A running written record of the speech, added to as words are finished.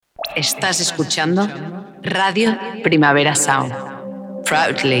Estás escuchando Radio Primavera Sound,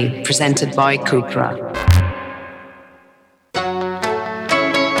 proudly presented by Cupra.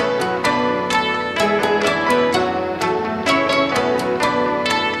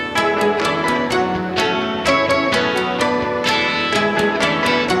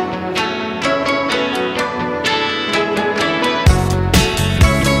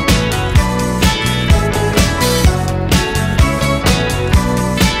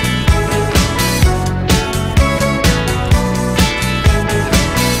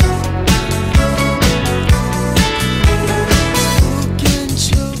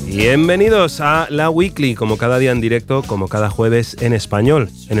 Bienvenidos a La Weekly, como cada día en directo, como cada jueves en español.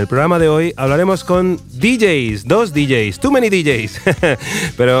 En el programa de hoy hablaremos con DJs, dos DJs, too many DJs,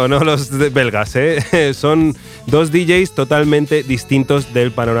 pero no los belgas, son dos DJs totalmente distintos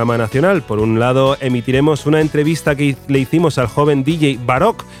del panorama nacional. Por un lado, emitiremos una entrevista que le hicimos al joven DJ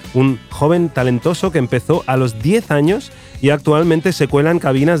Baroque, un joven talentoso que empezó a los 10 años y actualmente se cuela en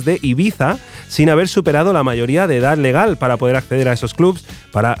cabinas de Ibiza sin haber superado la mayoría de edad legal para poder acceder a esos clubs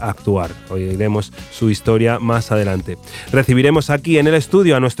para actuar. Oiremos su historia más adelante. Recibiremos aquí en el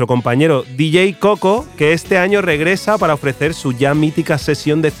estudio a nuestro compañero DJ Coco, que este año regresa para ofrecer su ya mítica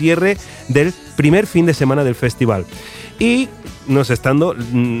sesión de cierre del primer fin de semana del festival. Y nos está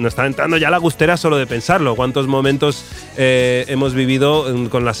entrando ya la gustera solo de pensarlo. ¿Cuántos momentos hemos vivido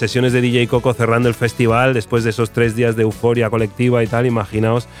con las sesiones de DJ Coco cerrando el festival después de esos 3 días de euforia colectiva y tal?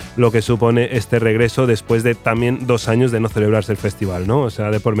 Imaginaos lo que supone este regreso después de también 2 años de no celebrarse el festival, ¿no? O sea,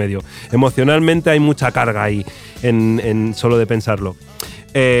 de por medio. Emocionalmente hay mucha carga ahí en solo de pensarlo.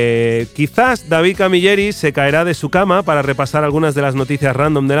 Quizás David Camilleri se caerá de su cama para repasar algunas de las noticias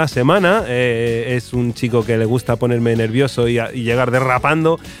random de la semana. Es un chico que le gusta ponerme nervioso y llegar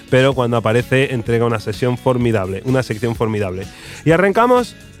derrapando, pero cuando aparece entrega una sección formidable. Y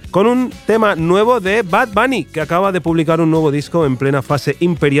arrancamos con un tema nuevo de Bad Bunny, que acaba de publicar un nuevo disco en plena fase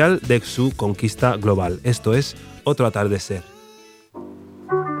imperial de su conquista global. Esto es Otro Atardecer.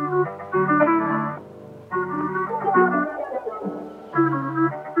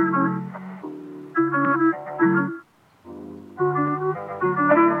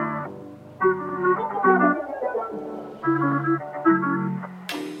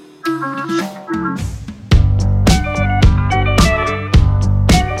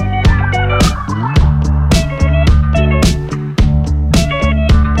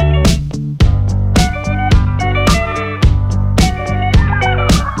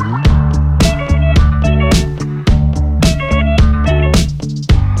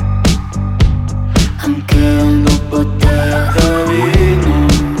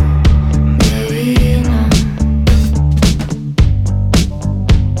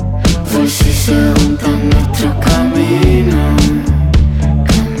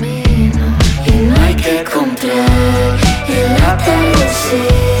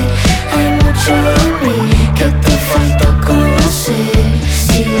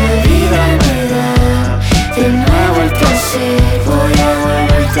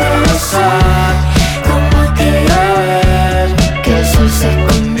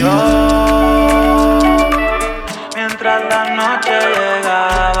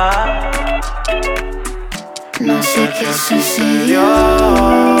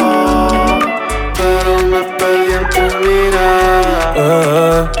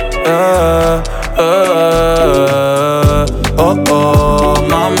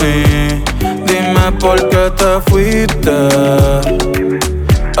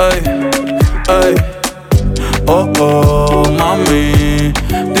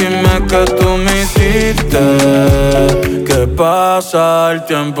 El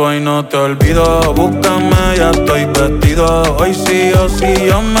tiempo y no te olvido. Búscame, ya estoy vestido. Hoy sí o sí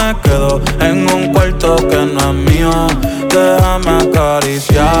yo me quedo en un cuarto que no es mío. Déjame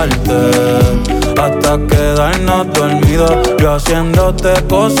acariciarte hasta quedarnos dormidos. Yo haciéndote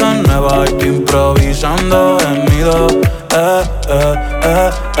cosas nuevas y tú improvisando gemidos.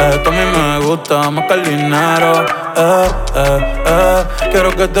 Esto a mí me gusta más que el dinero.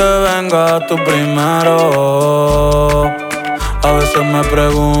 Quiero que te vengas tú primero. A veces me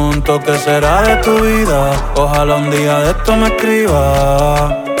pregunto qué será de tu vida. Ojalá un día de esto me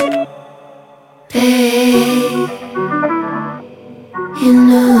escriba. Babe, you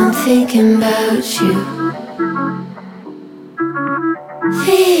know I'm thinking about you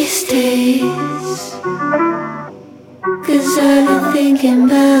these days, 'cause I've been thinking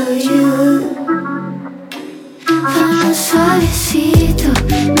about you. Vamos suavecito,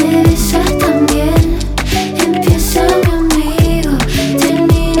 me besas también. Empieza mi amigo,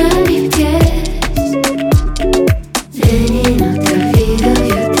 termina mis pies. Ven y no te olvido,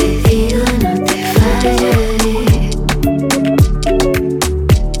 yo te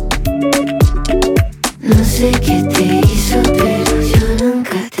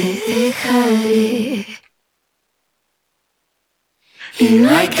y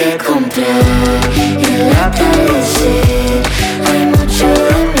no hay que comprar el atardecer. Hay mucho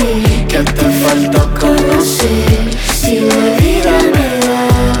de mí que te falta conocer. Si la vida me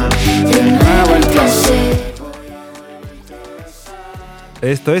da de nuevo el placer.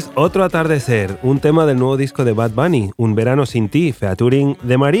 Esto es Otro Atardecer, un tema del nuevo disco de Bad Bunny, Un Verano Sin Ti, featuring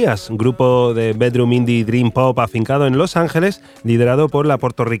de Marías, grupo de bedroom indie dream pop afincado en Los Ángeles, liderado por la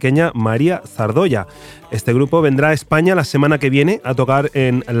puertorriqueña María Zardoya. Este grupo vendrá a España la semana que viene a tocar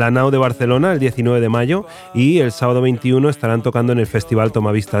en la Nau de Barcelona el 19 de mayo y el sábado 21 estarán tocando en el Festival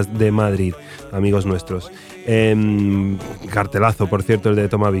Tomavistas de Madrid, amigos nuestros. Cartelazo, por cierto, el de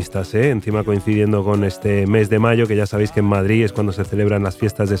Tomavistas, encima coincidiendo con este mes de mayo, que ya sabéis que en Madrid es cuando se celebran las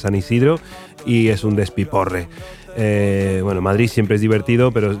fiestas de San Isidro y es un despiporre. Bueno, Madrid siempre es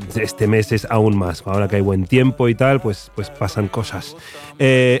divertido, pero este mes es aún más. Ahora que hay buen tiempo y tal, pues pasan cosas.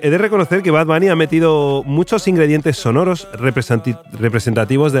 He de reconocer que Bad Bunny ha metido muchos ingredientes sonoros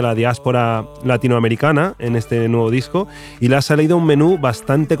representativos de la diáspora latinoamericana en este nuevo disco y le ha salido un menú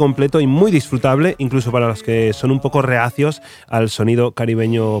bastante completo y muy disfrutable, incluso para los que son un poco reacios al sonido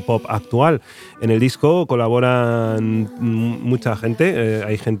caribeño pop actual. En el disco colaboran mucha gente,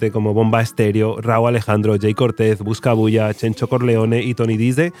 hay gente como Bomba Estéreo, Rauw Alejandro, Jay Cortez, Buscabulla, Chencho Corleone y Tony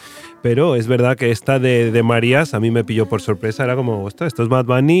Dice, pero es verdad que esta de Marías a mí me pilló por sorpresa, era como, esto es Bad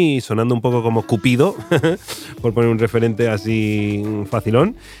Bunny sonando un poco como Cupido, por poner un referente así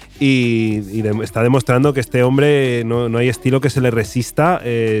facilón, y está demostrando que este hombre no hay estilo que se le resista,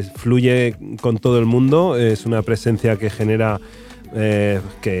 fluye con todo el mundo, es una presencia que genera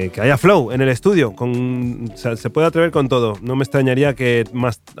que haya flow en el estudio, se puede atrever con todo. No me extrañaría que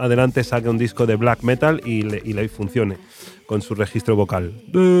más adelante saque un disco de black metal y le funcione con su registro vocal.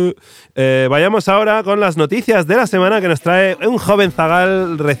 Vayamos ahora con las noticias de la semana que nos trae un joven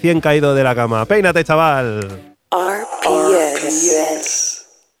zagal recién caído de la cama. ¡Peínate, chaval! RPS.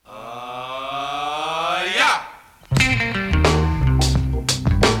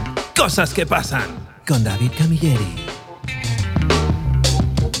 Cosas que pasan con David Camilleri.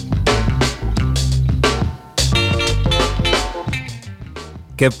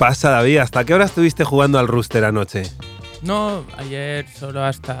 ¿Qué pasa, David? ¿Hasta qué hora estuviste jugando al Rooster anoche? No, ayer solo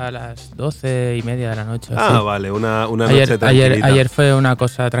hasta las 12:30 de la noche. Ah, sí. Vale, una noche tranquilita. Ayer fue una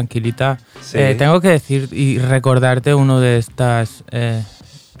cosa tranquilita. Sí. Tengo que decir y recordarte una de estas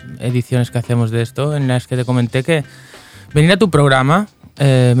ediciones que hacemos de esto, en las que te comenté que venir a tu programa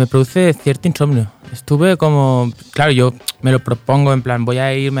me produce cierto insomnio. Estuve como... Claro, yo me lo propongo en plan, voy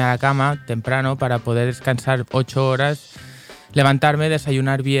a irme a la cama temprano para poder descansar 8 horas, levantarme,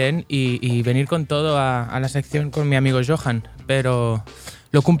 desayunar bien y venir con todo a la sección con mi amigo Johan. Pero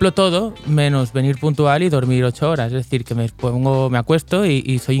lo cumplo todo menos venir puntual y dormir 8 horas. Es decir, que me acuesto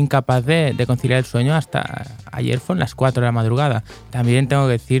y soy incapaz de conciliar el sueño hasta ayer fueron las 4 de la madrugada. También tengo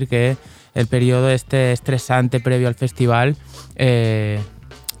que decir que el periodo este estresante previo al festival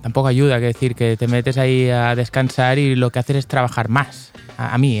tampoco ayuda. Es decir, que te metes ahí a descansar y lo que haces es trabajar más.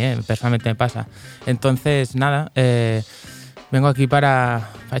 A mí, personalmente me pasa. Entonces, nada... vengo aquí para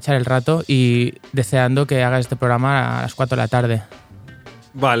echar el rato y deseando que hagas este programa a las 4 de la tarde.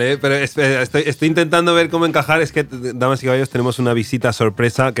 Vale, pero estoy intentando ver cómo encajar. Es que, damas y caballeros, tenemos una visita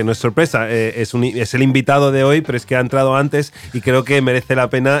sorpresa, que no es sorpresa, es el invitado de hoy, pero es que ha entrado antes y creo que merece la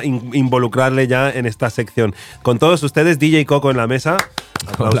pena involucrarle ya en esta sección. Con todos ustedes, DJ Coco en la mesa.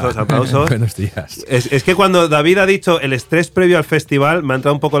 Aplausos, Hola. aplausos. Buenos días. Es que cuando David ha dicho el estrés previo al festival, me ha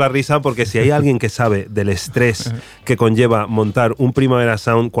entrado un poco la risa, porque si hay alguien que sabe del estrés que conlleva montar un Primavera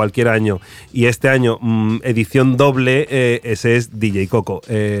Sound cualquier año, y este año edición doble, ese es DJ Coco.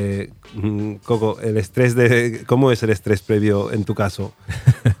 Coco, el estrés ¿cómo es el estrés previo en tu caso?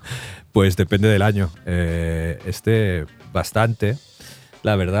 Pues depende del año. Bastante,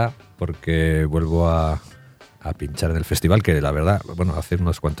 la verdad, porque vuelvo a pinchar en el festival, que la verdad, bueno, hace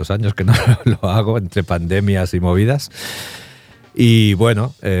unos cuantos años que no lo hago, entre pandemias y movidas. Y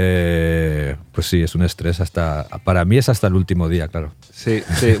bueno, pues sí, es un estrés para mí es hasta el último día, claro. Sí,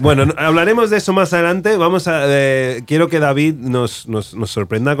 sí. Bueno, hablaremos de eso más adelante. Quiero que David nos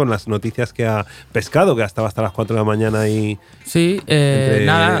sorprenda con las noticias que ha pescado, que ha estado hasta las 4 de la mañana y Sí,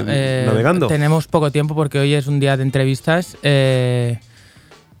 navegando. Tenemos poco tiempo porque hoy es un día de entrevistas. Me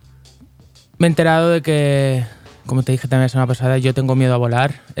he enterado de que, como te dije también la semana pasada, yo tengo miedo a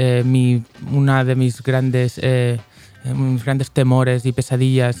volar. Una de mis grandes temores y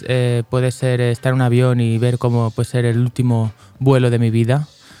pesadillas puede ser estar en un avión y ver cómo puede ser el último vuelo de mi vida.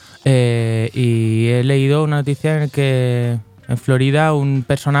 Y he leído una noticia en la que en Florida un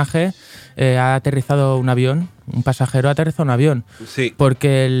personaje ha aterrizado un avión un pasajero aterrizó un avión. Sí.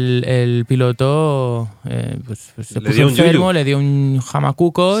 Porque el piloto pues se Le puso dio un enfermo, yuyu. le dio un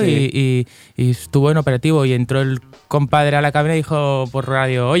jamacuco Sí. y estuvo en operativo. Y entró el compadre a la cabina y dijo por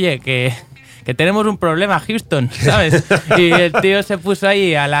radio, oye, que tenemos un problema, Houston, ¿sabes? Y el tío se puso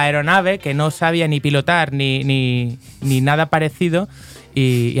ahí a la aeronave, que no sabía ni pilotar ni nada parecido,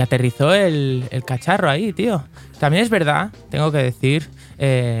 y aterrizó el cacharro ahí, tío. También es verdad, tengo que decir,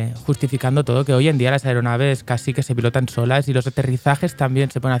 justificando todo, que hoy en día las aeronaves casi que se pilotan solas y los aterrizajes también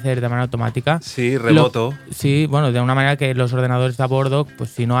se pueden hacer de manera automática. Sí, remoto. Sí, bueno, de una manera que los ordenadores de a bordo, pues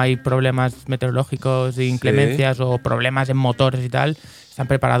si no hay problemas meteorológicos, inclemencias o problemas en motores y tal, están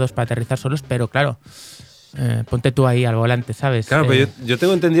preparados para aterrizar solos, pero claro, ponte tú ahí al volante, ¿sabes? Claro, pero yo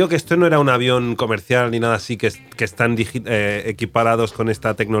tengo entendido que esto no era un avión comercial ni nada así, que están equiparados con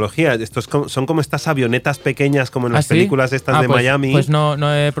esta tecnología. Estos son como estas avionetas pequeñas, como en las ¿sí? películas estas de pues, Miami. Pues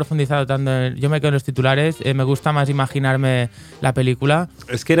no he profundizado tanto. Yo me quedo en los titulares. Me gusta más imaginarme la película.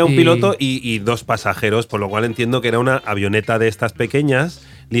 Es que era un piloto y dos pasajeros, por lo cual entiendo que era una avioneta de estas pequeñas,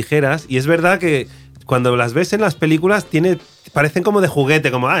 ligeras. Y es verdad que cuando las ves en las películas parecen como de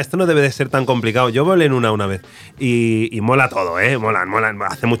juguete, como, esto no debe de ser tan complicado. Yo volé en una vez y mola todo, molan,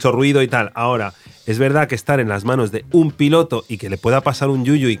 hace mucho ruido y tal. Ahora, es verdad que estar en las manos de un piloto y que le pueda pasar un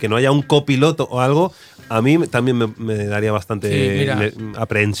yuyu y que no haya un copiloto o algo, a mí también me daría bastante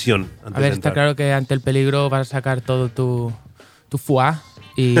aprehensión. A ver, está claro que ante el peligro vas a sacar todo tu foie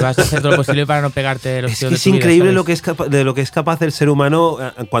y vas a hacer todo lo posible para no pegarte los tiros de tu vida. Es increíble ¿sabes? de lo que es capaz el ser humano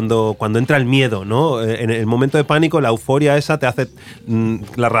cuando entra el miedo, ¿no? En el momento de pánico, la euforia esa te hace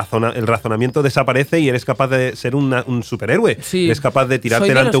el razonamiento desaparece y eres capaz de ser un superhéroe. Sí. Eres capaz de tirarte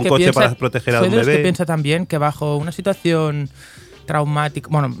delante de un coche para proteger a un bebé. Soy de los que piensa también que bajo una situación traumática,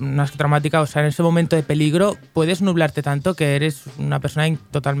 bueno, no es traumática, o sea, en ese momento de peligro puedes nublarte tanto que eres una persona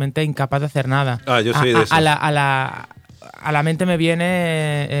totalmente incapaz de hacer nada. Yo soy de eso. A la mente me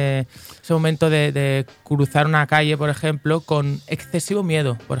viene ese momento de cruzar una calle, por ejemplo, con excesivo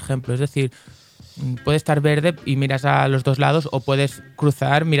miedo, por ejemplo. Es decir, puede estar verde y miras a los dos lados o puedes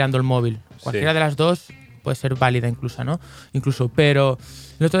cruzar mirando el móvil. Cualquiera de las dos puede ser válida incluso. Pero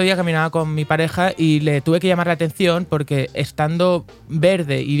el otro día caminaba con mi pareja y le tuve que llamar la atención porque estando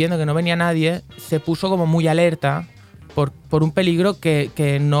verde y viendo que no venía nadie, se puso como muy alerta por un peligro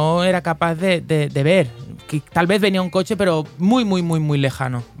que no era capaz de ver. Que tal vez venía un coche, pero muy, muy, muy, muy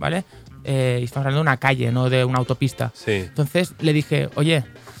lejano, ¿vale? Y estamos hablando de una calle, no de una autopista. Sí. Entonces le dije, oye,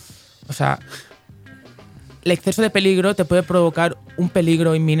 o sea, el exceso de peligro te puede provocar un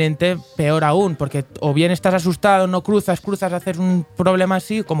peligro inminente peor aún, porque o bien estás asustado, no cruzas, haces un problema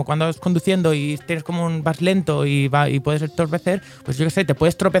así, como cuando vas conduciendo y tienes como vas lento y puedes entorpecer, pues yo qué sé, te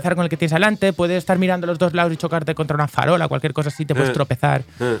puedes tropezar con el que tienes delante, puedes estar mirando a los dos lados y chocarte contra una farola, cualquier cosa así, te puedes tropezar.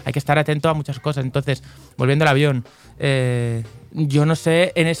 Hay que estar atento a muchas cosas. Entonces, volviendo al avión, yo no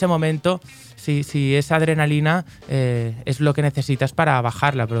sé en ese momento si esa adrenalina es lo que necesitas para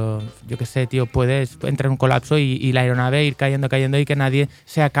bajarla, pero yo qué sé, tío, puedes entrar en un colapso y la aeronave ir cayendo y que nadie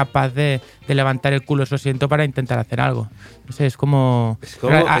sea capaz de levantar el culo, eso siento, para intentar hacer algo. No sé, es como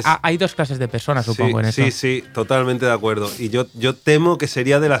hay dos clases de personas, supongo, en eso. Sí, totalmente de acuerdo. Y yo temo que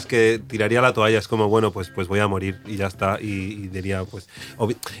sería de las que tiraría la toalla. Es como, bueno, pues voy a morir y ya está. Y diría, pues...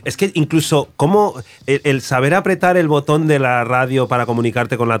 Es que incluso como el saber apretar el botón de la radio para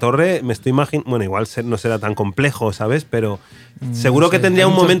comunicarte con la torre, me estoy imaginando... Bueno, igual no será tan complejo, ¿sabes? Pero seguro que tendría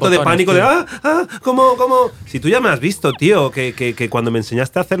un momento de pánico de... ¿Cómo? Si tú ya me has visto, tío, que cuando me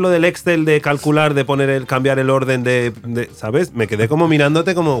enseñaste a hacer lo del Excel, de calcular, de cambiar el orden de ¿sabes? Me quedé como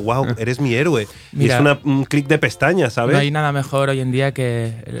mirándote como, wow, eres mi héroe. Mira, y es un clic de pestaña, ¿sabes? No hay nada mejor hoy en día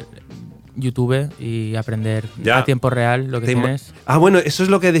que YouTube y aprender a tiempo real lo que tienes. Bueno, eso es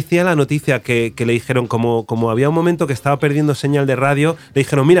lo que decía la noticia, que le dijeron, como había un momento que estaba perdiendo señal de radio, le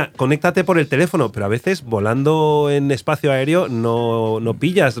dijeron, mira, conéctate por el teléfono, pero a veces volando en espacio aéreo no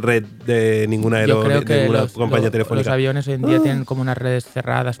pillas red de ninguna compañía telefónica. Los aviones hoy en día tienen como unas redes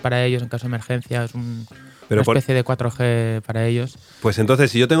cerradas para ellos en caso de emergencia, es una especie de 4G para ellos. Pues entonces,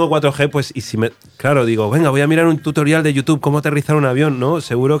 si yo tengo 4G, pues claro, digo, venga, voy a mirar un tutorial de YouTube, cómo aterrizar un avión, ¿no?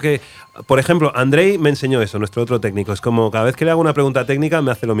 Seguro que, por ejemplo, Andrei me enseñó eso, nuestro otro técnico. Es como, cada vez que le hago una pregunta técnica,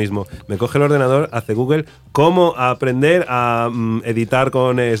 me hace lo mismo. Me coge el ordenador, hace Google, cómo aprender a editar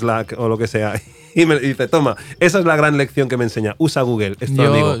con Slack o lo que sea. Y me dice, toma, esa es la gran lección que me enseña. Usa Google, es tu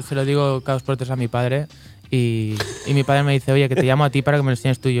amigo. Yo se lo digo cada 2 por 3 a mi padre. Y mi padre me dice, oye, que te llamo a ti para que me lo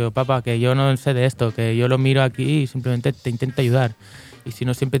enseñes tú. Y yo, papá, que yo no sé de esto, que yo lo miro aquí y simplemente te intento ayudar. Y si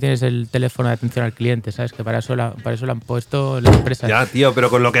no, siempre tienes el teléfono de atención al cliente, ¿sabes? Que para eso lo han puesto las empresas. Ya, tío, pero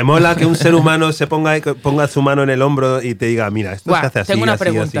con lo que mola que un ser humano se ponga su mano en el hombro y te diga, mira, esto se hace así, tengo una así,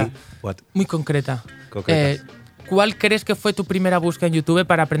 pregunta así. muy concreta. ¿cuál crees que fue tu primera búsqueda en YouTube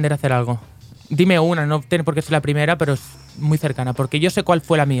para aprender a hacer algo? Dime una, no tiene por qué ser la primera, pero es muy cercana, porque yo sé cuál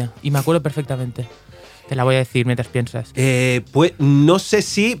fue la mía y me acuerdo perfectamente. Te la voy a decir mientras piensas. Pues no sé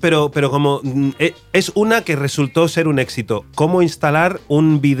si, pero como es una que resultó ser un éxito. ¿Cómo instalar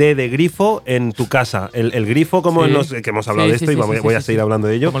un bidet de grifo en tu casa? El grifo, como que hemos hablado de esto y voy a seguir hablando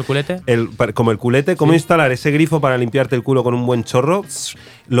de ello. ¿Como el culete? Como el culete. ¿Cómo instalar ese grifo para limpiarte el culo con un buen chorro?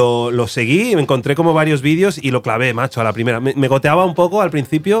 Lo seguí y me encontré como varios vídeos y lo clavé, macho, a la primera. Me goteaba un poco al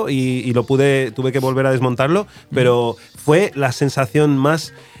principio y tuve que volver a desmontarlo, pero fue la sensación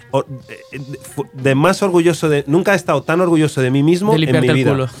más orgulloso nunca he estado tan orgulloso de mí mismo en mi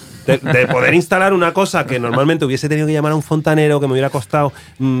vida. De poder instalar una cosa que normalmente hubiese tenido que llamar a un fontanero, que me hubiera costado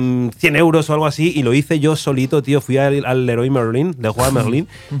 100 euros o algo así, y lo hice yo solito, tío. Fui al Leroy Merlin, de Leroy Merlin,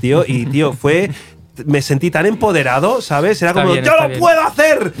 tío, y tío, me sentí tan empoderado, ¿sabes? Era como, ¡yo lo puedo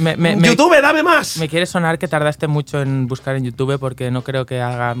hacer! ¡YouTube, dame más! Me quiere sonar que tardaste mucho en buscar en YouTube, porque no creo que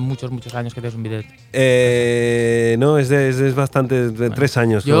haga muchos años que tienes un bidet. No, es bastante, de 3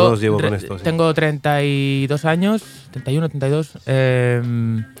 años yo los llevo con esto. Sí. Tengo 32 años, 31, 32.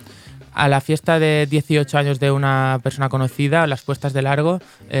 A la fiesta de 18 años de una persona conocida, las puestas de largo,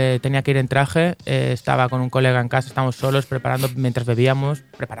 tenía que ir en traje, estaba con un colega en casa, estábamos solos mientras bebíamos,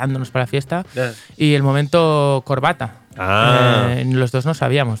 preparándonos para la fiesta, y el momento corbata. Los dos no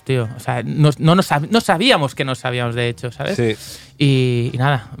sabíamos, tío. O sea, no sabíamos que no sabíamos, de hecho, ¿sabes? Sí. Y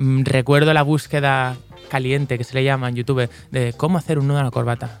nada, recuerdo la búsqueda caliente, que se le llama en YouTube, de cómo hacer un nudo a la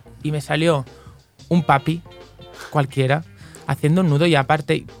corbata. Y me salió un papi cualquiera haciendo un nudo, y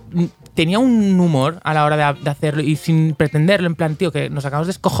aparte tenía un humor a la hora de hacerlo y sin pretenderlo, en plan, tío, que nos acabamos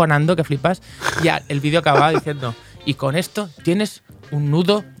descojonando, que flipas. Ya el vídeo acababa diciendo, y con esto tienes un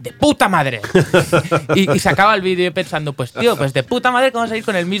nudo de puta madre. y se acaba el vídeo pensando, pues tío, pues de puta madre que vamos a ir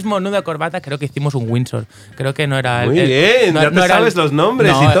con el mismo nudo de corbata. Creo que hicimos un Windsor. Creo que no era Muy bien, ya te sabes los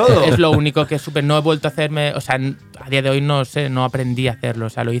nombres y todo. Es lo único que supe. No he vuelto a hacerme, o sea, a día de hoy no sé, no aprendí a hacerlo. O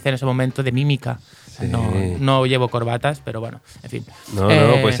sea, lo hice en ese momento de mímica. Sí. No llevo corbatas, pero bueno, en fin. No,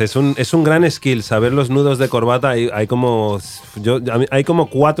 pues es un gran skill saber los nudos de corbata. Hay como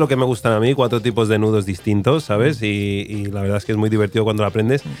 4 que me gustan a mí, 4 tipos de nudos distintos, ¿sabes? Y la verdad es que es muy divertido cuando lo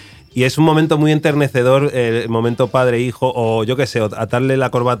aprendes. Y es un momento muy enternecedor, el momento padre-hijo, o yo qué sé, atarle la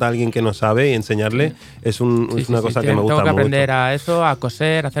corbata a alguien que no sabe y enseñarle. Es una cosa que me gusta mucho. Tengo que aprender a eso, a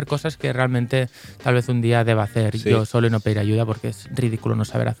coser, a hacer cosas que realmente tal vez un día deba hacer yo solo y no pedir ayuda, porque es ridículo no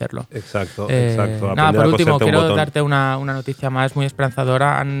saber hacerlo. Exacto. Nada, por último, quiero darte una noticia más muy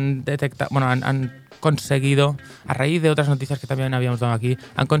esperanzadora. Han conseguido, a raíz de otras noticias que también habíamos dado aquí,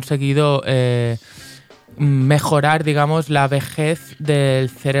 han conseguido mejorar, digamos, la vejez del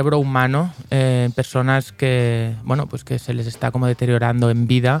cerebro humano en personas que, bueno, pues que se les está como deteriorando en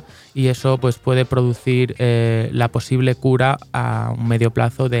vida, y eso pues puede producir la posible cura a un medio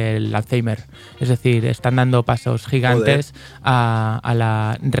plazo del Alzheimer. Es decir, están dando pasos gigantes a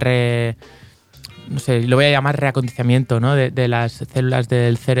la no sé, lo voy a llamar reacondicionamiento, ¿no? de las células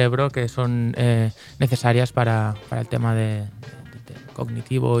del cerebro que son necesarias para el tema de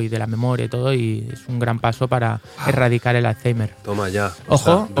cognitivo y de la memoria y todo, y es un gran paso para erradicar el Alzheimer. Toma ya,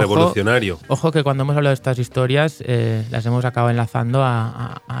 ojo, revolucionario. Ojo que cuando hemos hablado de estas historias las hemos acabado enlazando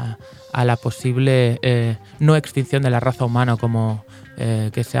a la posible no extinción de la raza humana, como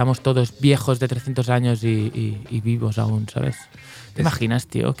que seamos todos viejos de 300 años y vivos aún, ¿sabes? ¿Te imaginas,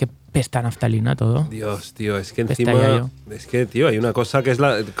 tío? Qué pesta naftalina todo. Dios, tío, es que encima... Es que, tío, hay una cosa que es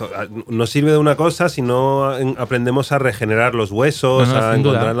no sirve de una cosa si no aprendemos a regenerar los huesos, a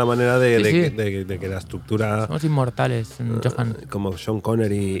encontrar la manera de que la estructura... Somos inmortales, Johan. Como Sean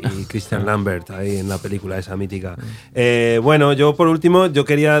Connery y Christian Lambert ahí en la película esa mítica. Bueno, yo por último, yo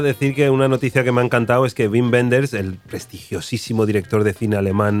quería decir que una noticia que me ha encantado es que Wim Wenders, el prestigiosísimo director de cine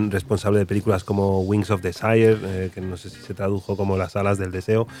alemán responsable de películas como Wings of Desire, que no sé si se tradujo como Las alas del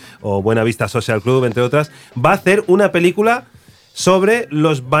deseo, o Buena Vista Social Club, entre otras, va a hacer una película sobre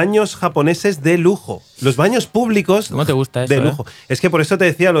los baños japoneses de lujo. Los baños públicos. ¿Cómo te gusta eso, de lujo? Es que por eso te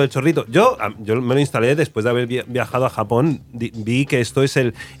decía lo del chorrito. Yo me lo instalé después de haber viajado a Japón. Vi que esto es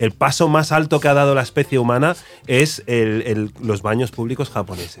el paso más alto que ha dado la especie humana, es los baños públicos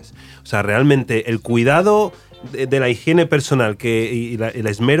japoneses. O sea, realmente el cuidado de la higiene personal y el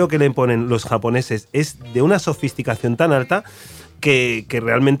esmero que le ponen los japoneses es de una sofisticación tan alta que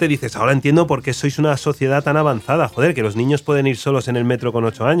realmente dices, ahora entiendo por qué sois una sociedad tan avanzada, joder, que los niños pueden ir solos en el metro con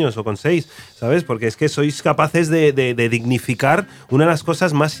 8 años o con 6, ¿sabes? Porque es que sois capaces de dignificar una de las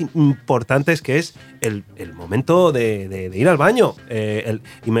cosas más importantes, que es el momento de ir al baño.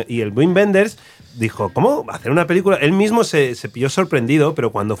 Y el Wim Wenders dijo, ¿cómo hacer una película? Él mismo se pilló sorprendido,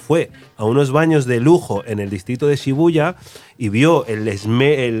 pero cuando fue a unos baños de lujo en el distrito de Shibuya y vio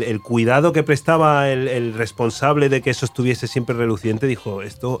el cuidado que prestaba el responsable de que eso estuviese siempre reluciente, dijo,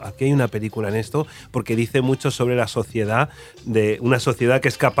 aquí hay una película en esto, porque dice mucho sobre la sociedad, de una sociedad que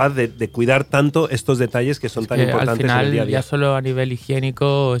es capaz de cuidar tanto estos detalles que son tan importantes al final, en el día a día. Ya solo a nivel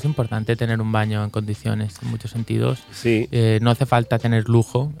higiénico es importante tener un baño en condiciones, en muchos sentidos. Sí. No hace falta tener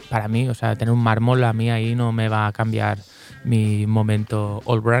lujo para mí, o sea, tener un mármol a mí ahí no me va a cambiar mi momento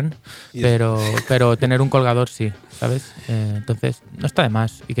all brand, pero tener un colgador sí, ¿sabes? Entonces no está de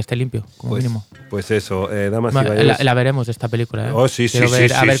más, y que esté limpio, como mínimo. Pues eso, damas y caballeros. La veremos esta película, ¿eh? Oh, sí, Quiero sí, ver,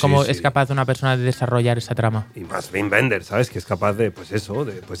 sí, a ver sí, cómo sí. es capaz una persona de desarrollar esa trama. Y más Wim Wenders, ¿sabes? Que es capaz de, pues eso,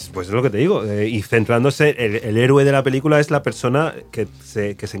 pues es lo que te digo. Y centrándose, el héroe de la película es la persona que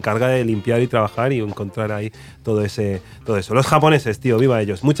se encarga de limpiar y trabajar y encontrar ahí todo eso. Los japoneses, tío, viva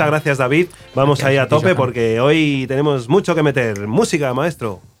ellos. Muchas gracias, David. Vamos ahí a tope porque hoy tenemos mucho que meter. Música,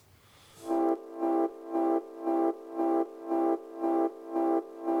 maestro.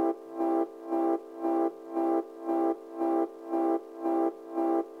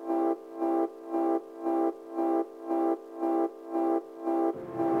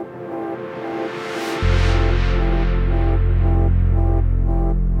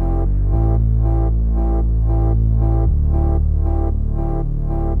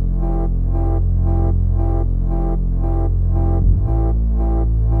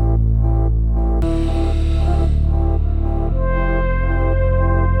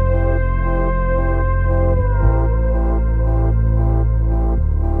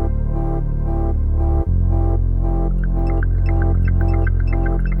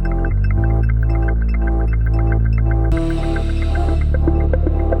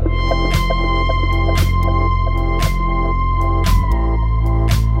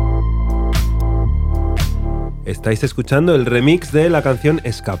 Estáis escuchando el remix de la canción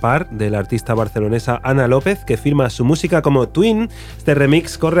Escapar de la artista barcelonesa Ana López, que firma su música como Twin. Este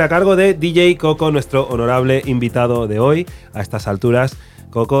remix corre a cargo de DJ Coco, nuestro honorable invitado de hoy. A estas alturas,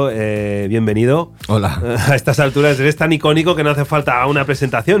 Coco, bienvenido. Hola. A estas alturas eres tan icónico que no hace falta una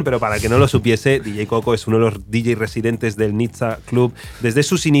presentación, pero para que no lo supiese, DJ Coco es uno de los DJ residentes del Nizza Club desde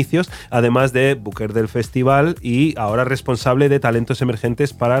sus inicios, además de booker del festival y ahora responsable de talentos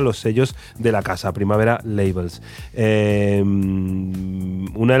emergentes para los sellos de la casa, Primavera Labels. Una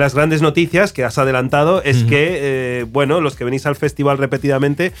de las grandes noticias que has adelantado es que, los que venís al festival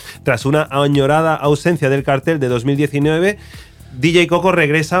repetidamente, tras una añorada ausencia del cartel de 2019, DJ Coco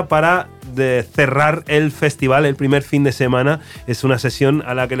regresa para cerrar el festival el primer fin de semana. Es una sesión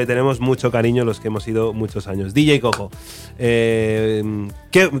a la que le tenemos mucho cariño los que hemos ido muchos años. DJ Coco,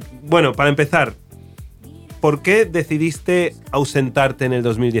 para empezar, ¿por qué decidiste ausentarte en el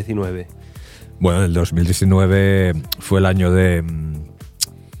 2019? Bueno, el 2019 fue el año de...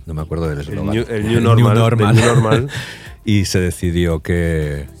 No me acuerdo del eslogan. El New Normal. Y se decidió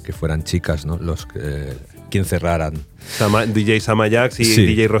que fueran chicas, ¿no? Quien cerraran. DJ Samayax y sí,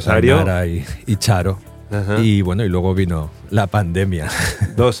 DJ Rosario. Nara y Charo. Ajá. Y bueno, y luego vino la pandemia.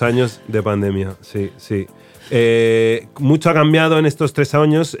 2 años de pandemia, sí, sí. Mucho ha cambiado en estos 3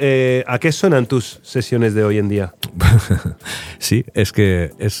 años. ¿A qué suenan tus sesiones de hoy en día? Sí, es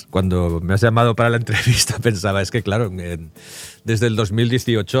que cuando me has llamado para la entrevista pensaba, es que claro, desde el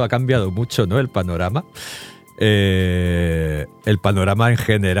 2018 ha cambiado mucho, ¿no? El panorama. El panorama en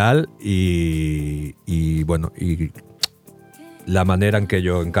general y la manera en que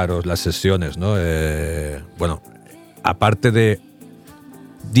yo encaro las sesiones, ¿no? Aparte de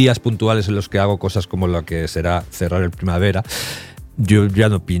días puntuales en los que hago cosas como lo que será cerrar el Primavera, yo ya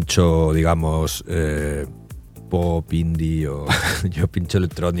no pincho, digamos, pop, indie, yo pincho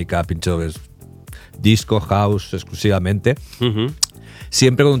electrónica, pincho disco, house exclusivamente. Uh-huh.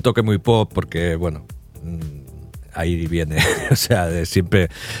 Siempre con un toque muy pop porque, ahí viene, o sea, siempre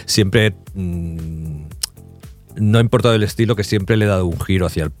no ha importado el estilo, que siempre le he dado un giro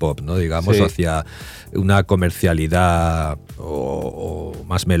hacia el pop, ¿no? Digamos, sí, hacia una comercialidad o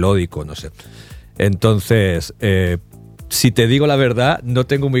más melódico, no sé. Entonces, si te digo la verdad, no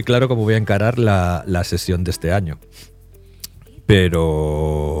tengo muy claro cómo voy a encarar la sesión de este año.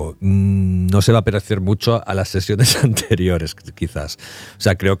 Pero no se va a parecer mucho a las sesiones anteriores, quizás. O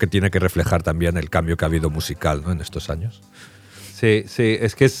sea, creo que tiene que reflejar también el cambio que ha habido musical, ¿no? En estos años. Sí, sí,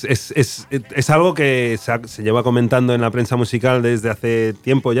 es que es algo que se lleva comentando en la prensa musical desde hace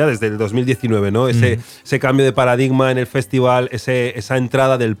tiempo ya, desde el 2019, ¿no? Ese cambio de paradigma en el festival, esa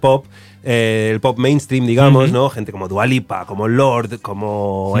entrada del pop, el pop mainstream, digamos, ¿no? Gente como Dua Lipa, como Lorde,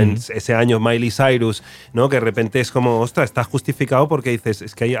 como en ese año Miley Cyrus, ¿no? Que de repente es como, ostras, está justificado porque dices,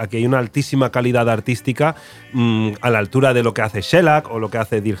 es que aquí hay una altísima calidad artística a la altura de lo que hace Shellac o lo que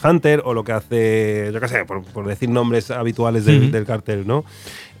hace Deer Hunter o lo que hace, yo qué sé, por decir nombres habituales del cartel, ¿no?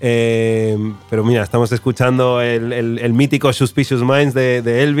 Pero mira, estamos escuchando el mítico Suspicious Minds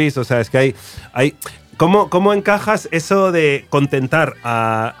de Elvis, o sea, es que hay ¿Cómo encajas eso de contentar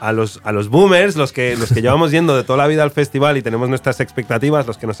a los boomers, los que llevamos yendo de toda la vida al festival y tenemos nuestras expectativas,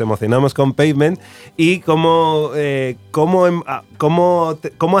 los que nos emocionamos con Pavement, y cómo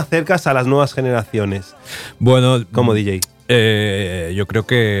acercas a las nuevas generaciones? Bueno, como DJ. Yo creo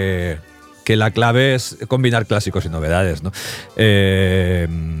que la clave es combinar clásicos y novedades, ¿no?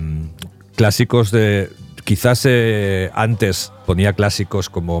 Clásicos de... Quizás antes ponía clásicos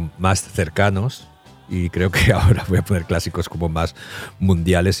como más cercanos, y creo que ahora voy a poner clásicos como más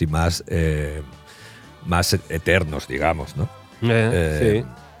mundiales y más eternos, digamos, ¿no? Sí.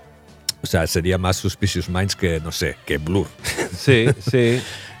 O sea, sería más Suspicious Minds que, no sé, que Blur. Sí, sí.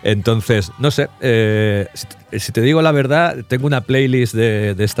 Entonces, no sé, si te digo la verdad, tengo una playlist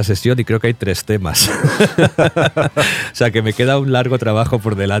de esta sesión y creo que hay 3 temas. O sea, que me queda un largo trabajo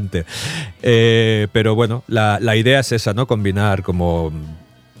por delante. Pero bueno, la idea es esa, ¿no? Combinar como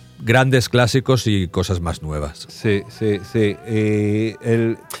grandes clásicos y cosas más nuevas. Sí, sí, sí.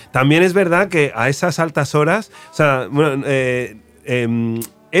 También es verdad que a esas altas horas, o sea, bueno,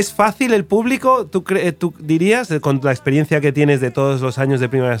 ¿es fácil el público? ¿Tú dirías, con la experiencia que tienes de todos los años de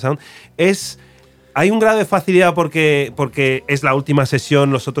Primavera Sound, hay un grado de facilidad porque es la última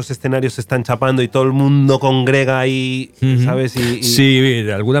sesión, los otros escenarios se están chapando y todo el mundo congrega ahí, ¿sabes? Sí,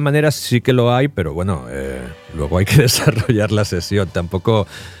 de alguna manera sí que lo hay, pero bueno, luego hay que desarrollar la sesión.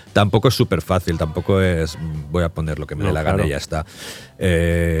 Tampoco es súper fácil, tampoco es voy a poner lo que me dé la gana y ya está.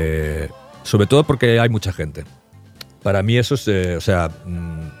 Sobre todo porque hay mucha gente. Para mí eso es, o sea,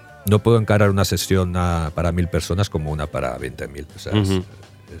 no puedo encarar una sesión para 1000 personas como una para 20.000. O sea,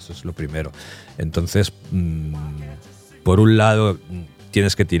 eso es lo primero. Entonces, por un lado,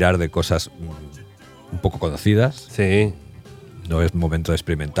 tienes que tirar de cosas un poco conocidas. Sí. No es momento de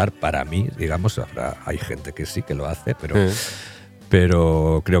experimentar para mí, digamos. Hay gente que sí que lo hace,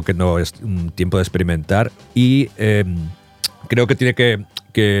 pero creo que no es un tiempo de experimentar. Y creo que tiene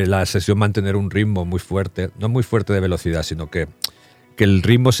que la sesión mantener un ritmo muy fuerte, no muy fuerte de velocidad, sino que el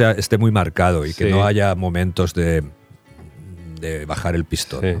ritmo esté muy marcado y que no haya momentos de bajar el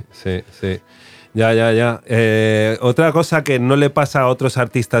pistón. Sí, ¿no? sí, sí. Ya. Otra cosa que no le pasa a otros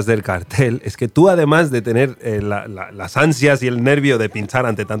artistas del cartel es que tú, además de tener las ansias y el nervio de pinchar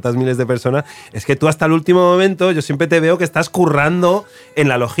ante tantas miles de personas, es que tú hasta el último momento, yo siempre te veo que estás currando en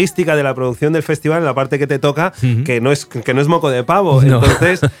la logística de la producción del festival, en la parte que te toca, que no es moco de pavo. No.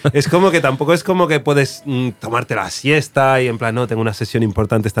 Entonces, es como que tampoco es como que puedes tomarte la siesta y en plan, no, tengo una sesión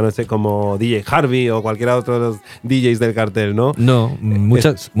importante esta noche como DJ Harvey o cualquiera de otros DJs del cartel, ¿no? No,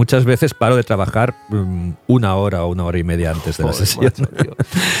 muchas veces paro de trabajar 1 hora o 1 hora y media antes de la sesión. Macho,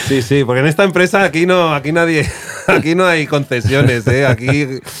 sí, porque en esta empresa aquí no hay concesiones, ¿eh? Aquí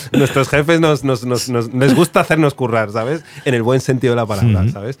nuestros jefes les gusta hacernos currar, ¿sabes? En el buen sentido de la palabra,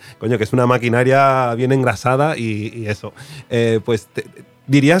 ¿sabes? Coño, que es una maquinaria bien engrasada y eso. Pues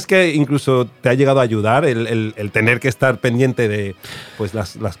 ¿dirías que incluso te ha llegado a ayudar el tener que estar pendiente de pues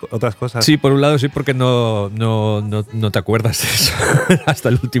las otras cosas? Sí, por un lado sí, porque no te acuerdas de eso hasta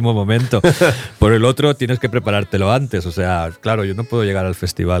el último momento. Por el otro, tienes que preparártelo antes. O sea, claro, yo no puedo llegar al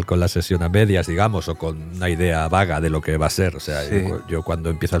festival con la sesión a medias, digamos, o con una idea vaga de lo que va a ser. O sea, sí. yo cuando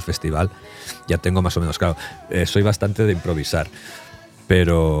empiezo el festival ya tengo más o menos claro. Soy bastante de improvisar,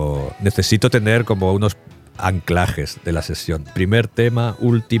 pero necesito tener como unos anclajes de la sesión. Primer tema,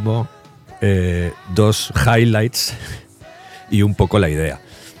 último, 2 highlights y un poco la idea.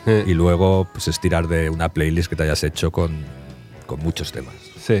 Y luego pues estirar de una playlist que te hayas hecho con muchos temas.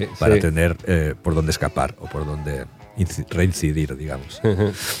 Sí, para tener por dónde escapar o por dónde reincidir, digamos.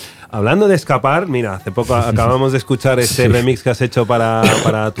 Hablando de escapar, mira, hace poco acabamos de escuchar ese remix que has hecho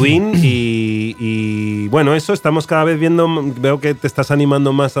para Twin y bueno, eso estamos cada vez viendo, veo que te estás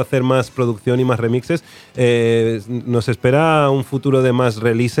animando más a hacer más producción y más remixes. ¿Nos espera un futuro de más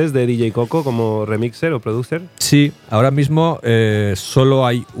releases de DJ Coco como remixer o producer? Sí, ahora mismo solo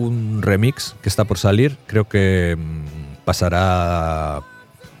hay un remix que está por salir, creo que pasará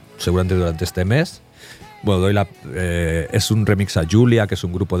seguramente durante este mes. Bueno, es un remix a Julia, que es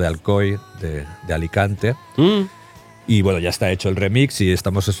un grupo de Alcoy, de Alicante. Y bueno, ya está hecho el remix y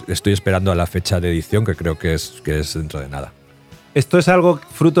estoy esperando a la fecha de edición, que creo que es dentro de nada. ¿Esto es algo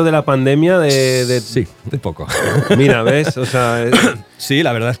fruto de la pandemia? Sí, un poco. Mira, ¿ves? O sea, Sí,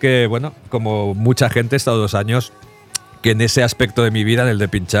 la verdad es que, bueno, como mucha gente he estado 2 años que en ese aspecto de mi vida, en el de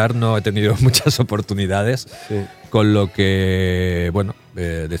pinchar, no he tenido muchas oportunidades, sí. Con lo que, bueno,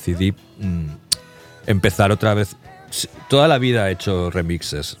 decidí empezar otra vez. Toda la vida he hecho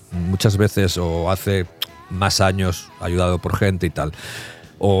remixes, muchas veces o hace más años ayudado por gente y tal,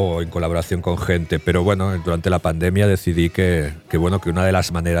 o en colaboración con gente, pero bueno, durante la pandemia decidí que una de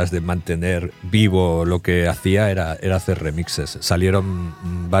las maneras de mantener vivo lo que hacía era hacer remixes. Salieron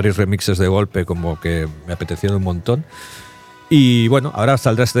varios remixes de golpe, como que me apetecieron un montón. Y bueno, ahora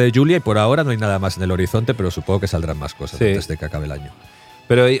saldrá este de Julia y por ahora no hay nada más en el horizonte, pero supongo que saldrán más cosas antes de que acabe el año.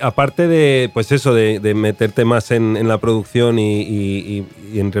 Pero aparte de, pues eso, de meterte más en la producción y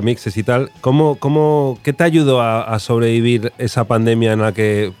en remixes y tal, ¿qué te ayudó a sobrevivir esa pandemia en la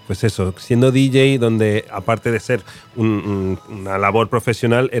que, pues eso, siendo DJ, donde aparte de ser una labor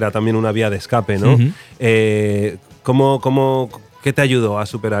profesional, era también una vía de escape, ¿no? Uh-huh. ¿Qué te ayudó a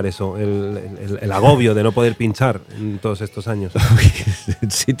superar eso, el agobio de no poder pinchar en todos estos años?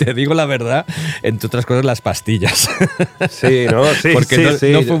 Si te digo la verdad, entre otras cosas, las pastillas. Sí, ¿no? Sí, porque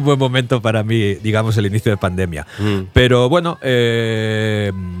no fue un buen momento para mí, digamos, el inicio de pandemia. Pero bueno,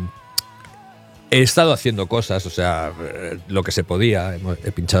 he estado haciendo cosas, o sea, lo que se podía.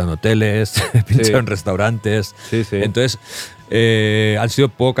 He pinchado en hoteles, he pinchado en restaurantes. Sí. Entonces, han sido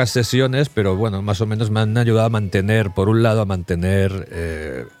pocas sesiones, pero bueno, más o menos me han ayudado a mantener, por un lado, a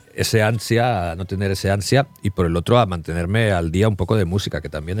mantener ese ansia, a no tener ese ansia, y por el otro, a mantenerme al día un poco de música, que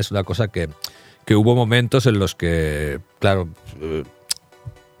también es una cosa que hubo momentos en los que, claro,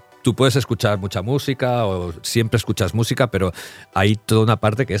 tú puedes escuchar mucha música o siempre escuchas música, pero hay toda una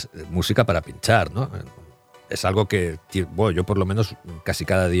parte que es música para pinchar, ¿no? Es algo que, bueno, yo por lo menos casi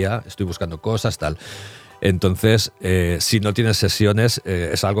cada día estoy buscando cosas, tal. Entonces, si no tienes sesiones,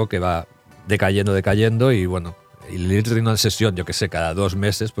 es algo que va decayendo y bueno, el ir teniendo una sesión, yo que sé, cada 2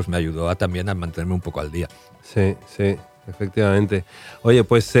 meses, pues me ayudó también a mantenerme un poco al día. Sí. Efectivamente. Oye,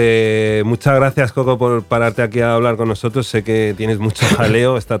 pues muchas gracias, Coco, por pararte aquí a hablar con nosotros. Sé que tienes mucho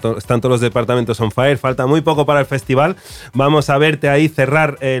jaleo, están todos los departamentos on fire, falta muy poco para el festival. Vamos a verte ahí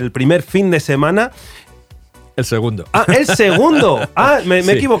cerrar el primer fin de semana. El segundo. ¡Ah, el segundo! Me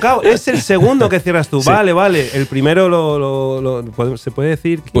he equivocado. Es el segundo que cierras tú. Sí. Vale. El primero ¿se puede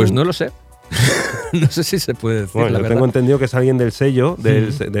decir? ¿Quién? Pues no lo sé. No sé si se puede decir. Bueno, yo tengo entendido que es alguien del sello,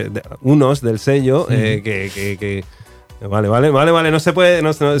 unos del sello, que Vale, no se puede,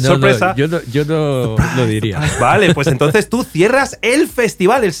 no, sorpresa. Yo no lo diría. Vale, pues entonces tú cierras el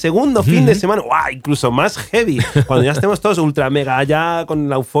festival, el segundo fin de semana, incluso más heavy, cuando ya estemos todos ultra mega ya con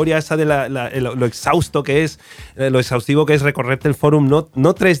la euforia esa de lo exhaustivo que es recorrerte el Fórum,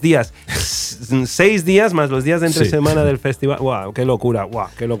 no 3 días, 6 días más los días de entre semana del festival. ¡Guau! ¡Qué locura!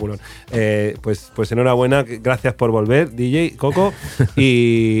 Pues enhorabuena, gracias por volver, DJ Coco,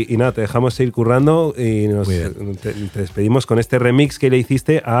 y nada, te dejamos seguir currando y te despedimos con este remix que le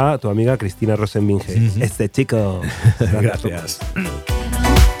hiciste a tu amiga Cristina Rosenbinge. Este chico. Gracias.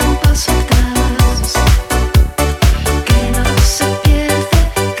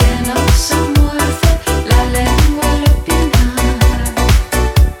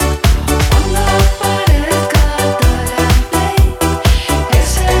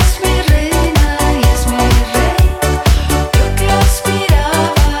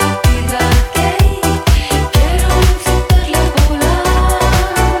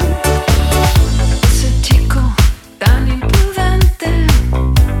 Tan imprudente.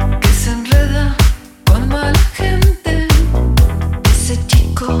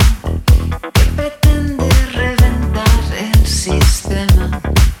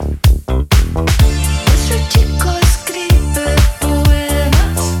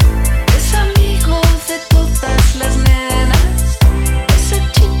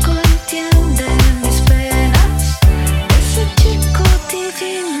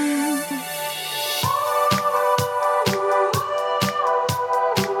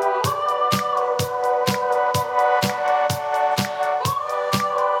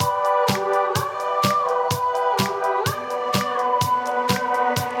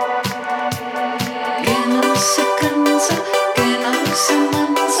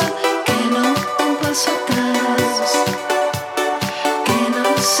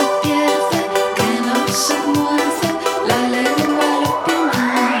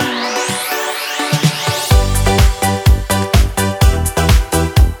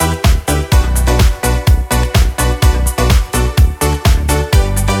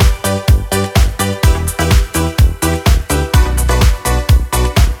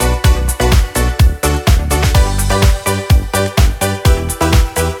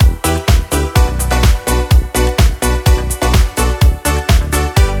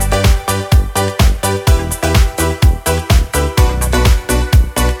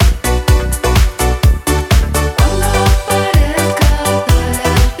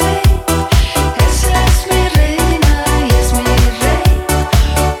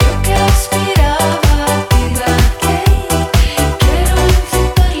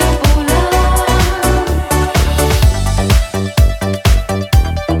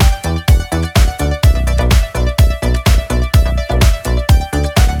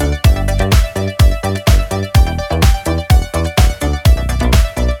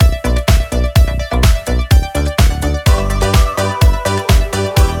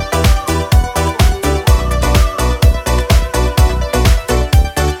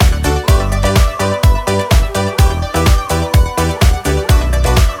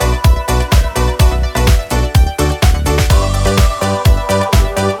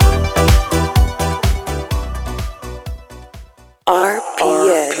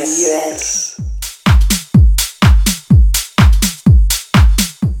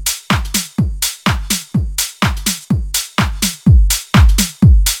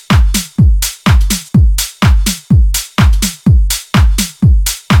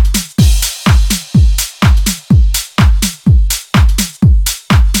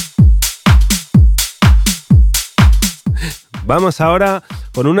 Vamos ahora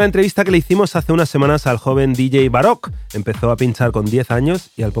con una entrevista que le hicimos hace unas semanas al joven DJ Baroque. Empezó a pinchar con 10 años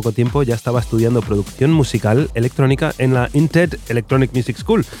y al poco tiempo ya estaba estudiando producción musical electrónica en la INTED Electronic Music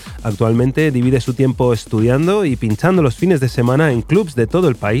School. Actualmente divide su tiempo estudiando y pinchando los fines de semana en clubs de todo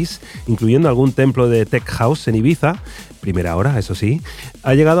el país, incluyendo algún templo de Tech House en Ibiza. Primera hora, eso sí.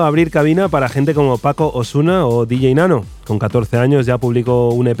 Ha llegado a abrir cabina para gente como Paco Osuna o DJ Nano. Con 14 años ya publicó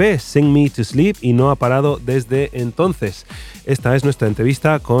un EP, Sing Me to Sleep, y no ha parado desde entonces. Esta es nuestra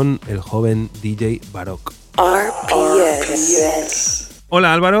entrevista con el joven DJ Baroque. RPS.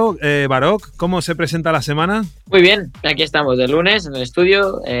 Hola Álvaro, Baroque, ¿cómo se presenta la semana? Muy bien, aquí estamos de lunes en el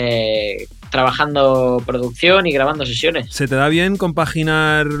estudio, trabajando producción y grabando sesiones. ¿Se te da bien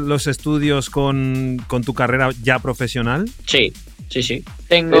compaginar los estudios con tu carrera ya profesional? Sí.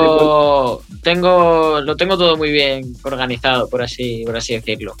 Lo tengo todo muy bien organizado, por así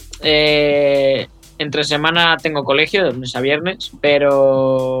decirlo. Entre semana tengo colegio de lunes a viernes,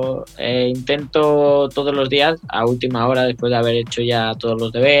 pero intento todos los días, a última hora, después de haber hecho ya todos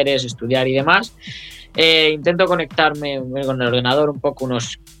los deberes, estudiar y demás, intento conectarme con el ordenador un poco,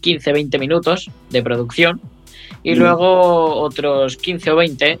 unos 15-20 minutos de producción y luego otros 15 o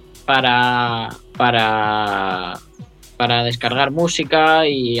 20 para descargar música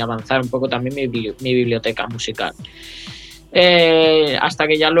y avanzar un poco también mi biblioteca musical. Hasta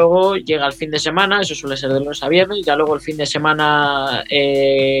que ya luego llega el fin de semana, eso suele ser de lunes a viernes, ya luego el fin de semana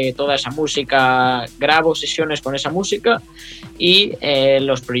toda esa música, grabo sesiones con esa música y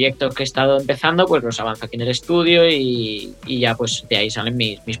los proyectos que he estado empezando pues los avanzo aquí en el estudio y ya pues de ahí salen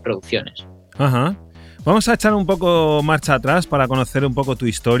mis producciones. Ajá. Vamos a echar un poco marcha atrás para conocer un poco tu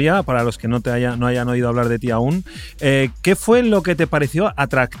historia, para los que no hayan oído hablar de ti aún. ¿Qué fue lo que te pareció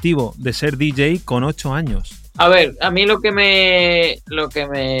atractivo de ser DJ con 8 años? A ver, a mí lo que me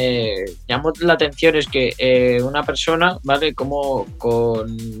llamó la atención es que una persona, ¿vale? Como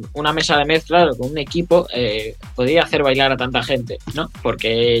con una mesa de mezcla, con un equipo, podía hacer bailar a tanta gente, ¿no?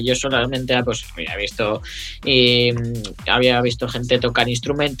 Porque yo solamente pues, había visto gente tocar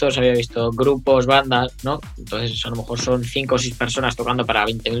instrumentos, había visto grupos, bandas, ¿no? Entonces a lo mejor son 5 o 6 personas tocando para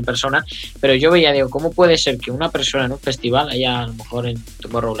 20.000 personas, pero yo veía, ¿cómo puede ser que una persona en un festival haya, a lo mejor en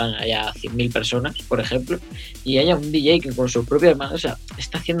Tomorrowland haya 100.000 personas, por ejemplo, y haya un DJ que con sus propias manos, o sea,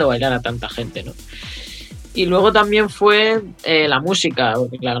 está haciendo bailar a tanta gente, ¿no? Y luego también fue la música,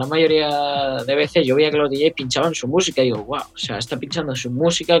 porque la gran mayoría de veces yo veía que los DJs pinchaban su música y digo, wow, o sea, está pinchando su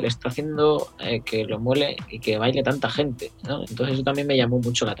música y le está haciendo que lo muele y que baile tanta gente, ¿no? Entonces eso también me llamó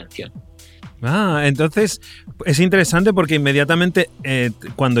mucho la atención. Ah, entonces es interesante porque inmediatamente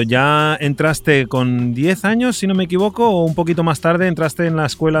cuando ya entraste con 10 años, si no me equivoco, o un poquito más tarde entraste en la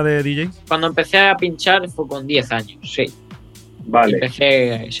escuela de DJs. Cuando empecé a pinchar fue con 10 años, sí. Vale.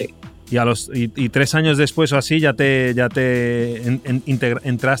 Empecé, sí. Y 3 años después o así ya te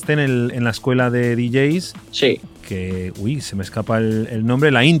entraste en la escuela de DJs. Sí. Que, se me escapa el nombre,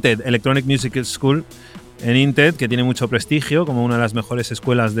 la INTED, Electronic Music School. En INTED, que tiene mucho prestigio, como una de las mejores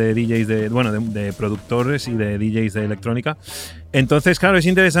escuelas de DJs, de productores y de DJs de electrónica. Entonces, claro, es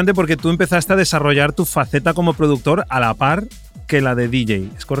interesante porque tú empezaste a desarrollar tu faceta como productor a la par que la de DJ,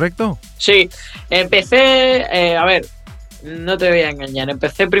 ¿es correcto? Sí, empecé, a ver, no te voy a engañar,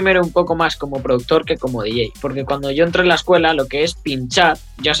 empecé primero un poco más como productor que como DJ, porque cuando yo entré en la escuela, lo que es pinchar,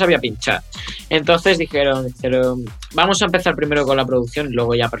 ya sabía pinchar. Entonces dijeron, vamos a empezar primero con la producción y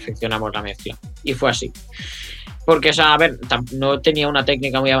luego ya perfeccionamos la mezcla. Y fue así. Porque, o sea, a ver, no tenía una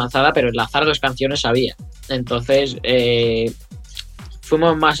técnica muy avanzada, pero enlazar 2 canciones sabía. Entonces,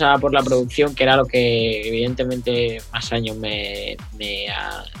 fuimos más a por la producción, que era lo que evidentemente más años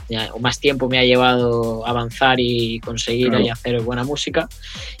o más tiempo me ha llevado a avanzar y conseguir y hacer buena música.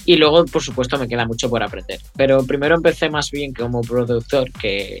 Y luego, por supuesto, me queda mucho por aprender. Pero primero empecé más bien como productor,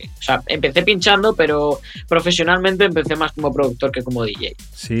 o sea, empecé pinchando, pero profesionalmente empecé más como productor que como DJ.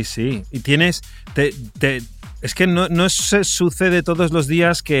 Sí. Y tienes... Es que no se sucede todos los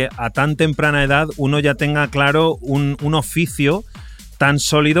días que a tan temprana edad uno ya tenga claro un oficio tan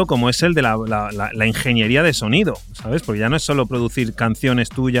sólido como es el de la ingeniería de sonido, ¿sabes? Porque ya no es solo producir canciones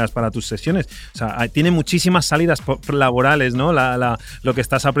tuyas para tus sesiones, o sea, tiene muchísimas salidas laborales, ¿no? Lo que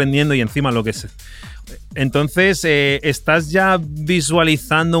estás aprendiendo y encima lo que es... Entonces, ¿estás ya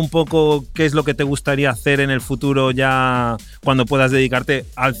visualizando un poco qué es lo que te gustaría hacer en el futuro ya cuando puedas dedicarte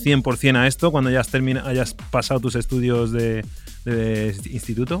al 100% a esto, cuando ya hayas pasado tus estudios de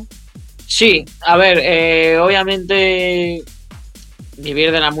instituto? Sí, a ver, obviamente...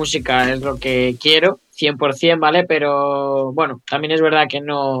 Vivir de la música es lo que quiero, 100%, ¿vale? Pero bueno, también es verdad que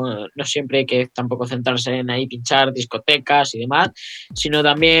no siempre hay que tampoco centrarse en ahí pinchar discotecas y demás, sino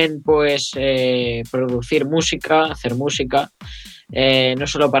también pues producir música, hacer música. No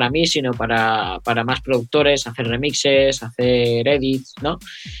solo para mí, sino para más productores, hacer remixes, hacer edits, ¿no?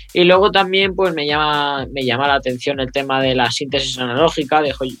 Y luego también pues me llama la atención el tema de la síntesis analógica.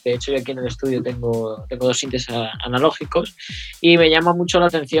 De hecho, yo aquí en el estudio tengo 2 síntesis analógicos y me llama mucho la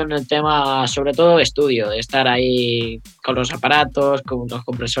atención el tema, sobre todo de estudio, de estar ahí con los aparatos, con los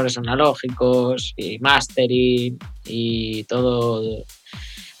compresores analógicos y mastering y todo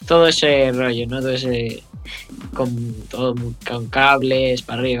ese rollo, ¿no? Todo ese con cables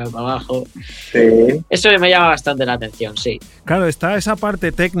para arriba, para abajo. Sí. Eso me llama bastante la atención, sí. Claro, está esa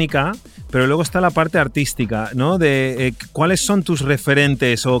parte técnica, pero luego está la parte artística, ¿no? De cuáles son tus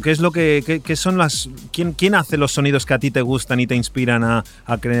referentes o qué es lo que son quién hace los sonidos que a ti te gustan y te inspiran a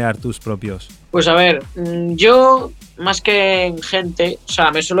crear tus propios. Pues a ver, yo más que en gente, o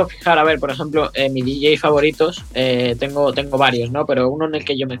sea, me suelo fijar, a ver, por ejemplo, mi DJ favoritos, tengo varios, ¿no? Pero uno en el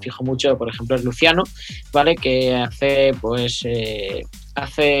que yo me fijo mucho, por ejemplo, es Luciano, ¿vale? Que hace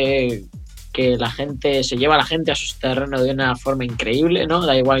que la gente se lleva a la gente a su terreno de una forma increíble, ¿no?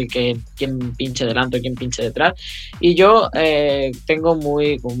 Da igual que quién pinche delante o quién pinche detrás. Y yo tengo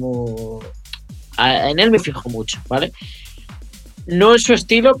en él me fijo mucho, ¿vale? No en su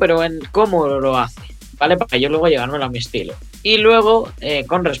estilo, pero en cómo lo hace, ¿vale? Para yo luego llevármelo a mi estilo. Y luego,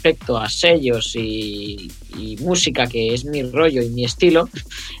 con respecto a sellos y música, que es mi rollo y mi estilo,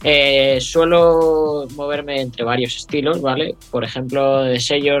 suelo moverme entre varios estilos, ¿vale? Por ejemplo, de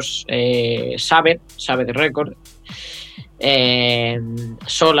sellos Saved Record,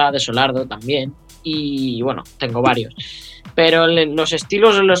 Sola, de Solardo también, y bueno, tengo varios. Pero los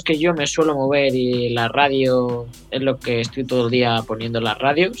estilos en los que yo me suelo mover y la radio es lo que estoy todo el día poniendo en las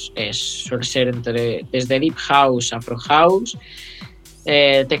radios, suele ser desde Deep House, Afro House,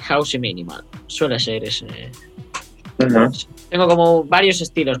 Tech House y Minimal. Suele ser ese. Uh-huh. Tengo como varios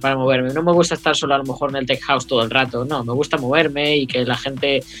estilos para moverme. No me gusta estar solo a lo mejor en el Tech House todo el rato. No, me gusta moverme y que la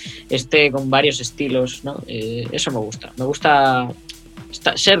gente esté con varios estilos, ¿no? Eso me gusta. Me gusta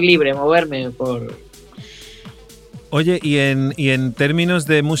ser libre, moverme por... Oye, y en términos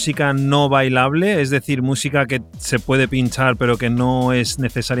de música no bailable, es decir, música que se puede pinchar pero que no es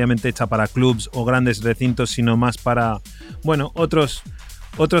necesariamente hecha para clubs o grandes recintos, sino más para, bueno, otros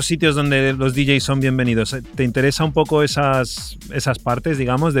sitios donde los DJs son bienvenidos. ¿Te interesa un poco esas partes,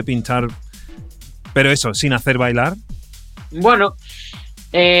 digamos, de pinchar, pero eso, sin hacer bailar? Bueno,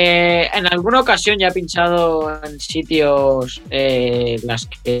 en alguna ocasión ya he pinchado en sitios, en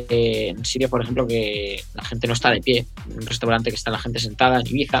sitios, por ejemplo, que la gente no está de pie, en un restaurante que está la gente sentada en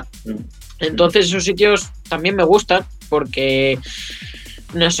Ibiza. Entonces esos sitios también me gustan porque,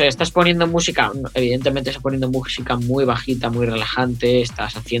 no sé, estás poniendo música, evidentemente estás poniendo música muy bajita, muy relajante,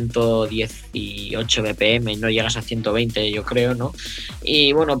 estás a 118 BPM y no llegas a 120, yo creo, ¿no?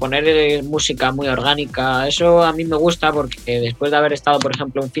 Y bueno, poner música muy orgánica, eso a mí me gusta porque después de haber estado, por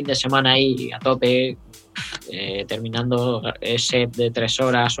ejemplo, un fin de semana ahí a tope, terminando set de 3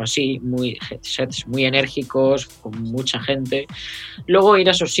 horas o así, sets muy enérgicos, con mucha gente, luego ir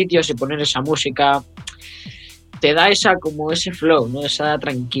a esos sitios y poner esa música te da ese flow, ¿no? Esa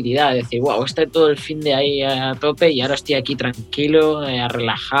tranquilidad, de decir, wow, estoy todo el fin de ahí a tope y ahora estoy aquí tranquilo,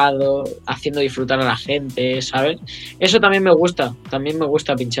 relajado, haciendo disfrutar a la gente, ¿sabes? Eso también me gusta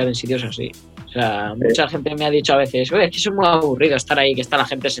pinchar en sitios así. O sea, mucha gente me ha dicho a veces, oye, es que es muy aburrido estar ahí, que está la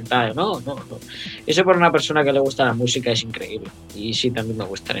gente sentada. No. Eso para una persona que le gusta la música es increíble. Y sí, también me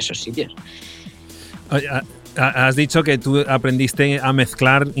gustan esos sitios. Oye, has dicho que tú aprendiste a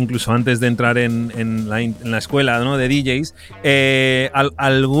mezclar incluso antes de entrar en la escuela, ¿no?, de DJs.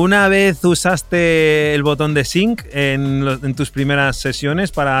 ¿Alguna vez usaste el botón de sync en tus primeras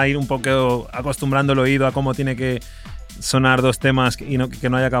sesiones para ir un poco acostumbrando el oído a cómo tiene que sonar 2 temas y que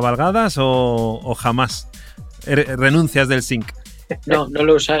no haya cabalgadas, o jamás renuncias del sync? No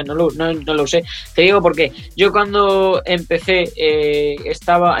lo usé. Te digo porque yo cuando empecé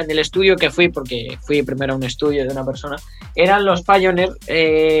estaba en el estudio que fui, porque fui primero a un estudio de una persona, eran los Pioneer,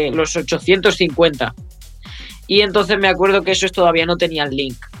 los 850. Y entonces me acuerdo que esos todavía no tenían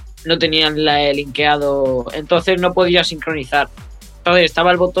link, no tenían linkeado, entonces no podía sincronizar. Entonces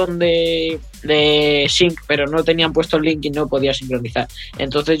estaba el botón de sync, pero no tenían puesto el link y no podía sincronizar.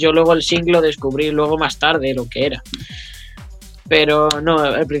 Entonces yo luego el sync lo descubrí luego más tarde lo que era. Pero no,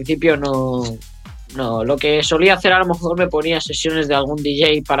 al principio no No, lo que solía hacer a lo mejor me ponía sesiones de algún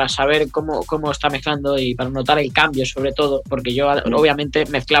DJ para saber cómo está mezclando y para notar el cambio sobre todo, porque yo obviamente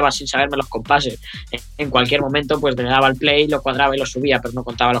mezclaba sin saberme los compases. En cualquier momento pues le daba el play, lo cuadraba y lo subía, pero no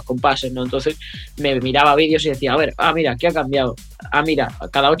contaba los compases, ¿no? Entonces me miraba vídeos y decía, a ver, mira, ¿qué ha cambiado? Mira,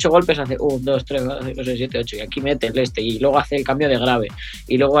 cada 8 golpes hace 1, 2, 3, 4, 5, 6, 7, 8 y aquí mete el y luego hace el cambio de grave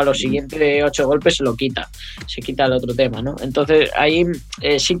y luego a los siguientes 8 golpes se quita el otro tema, ¿no? Entonces ahí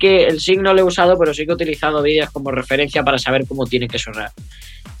sí que el SIG no lo he usado, pero sí que he utilizado vídeos como referencia para saber cómo tiene que sonar,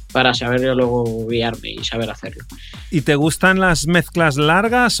 para saber luego guiarme y saber hacerlo. ¿Y te gustan las mezclas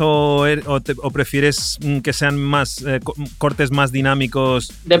largas o prefieres que sean más cortes más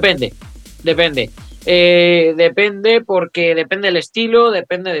dinámicos? Depende. Depende porque depende del estilo,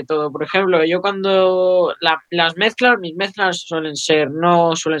 depende de todo. Por ejemplo, yo cuando mis mezclas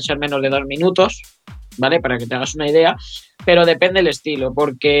no suelen ser menos de 2 minutos, ¿vale? Para que te hagas una idea, pero depende del estilo,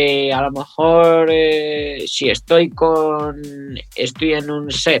 porque a lo mejor si estoy en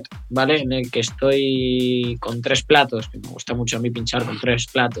un set, ¿vale? En el que estoy con 3 platos, que me gusta mucho a mí pinchar con 3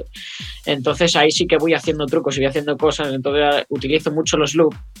 platos, entonces ahí sí que voy haciendo trucos y voy haciendo cosas, entonces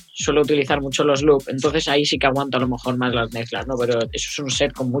suelo utilizar mucho los loops, entonces ahí sí que aguanto a lo mejor más las mezclas, ¿no? Pero eso es un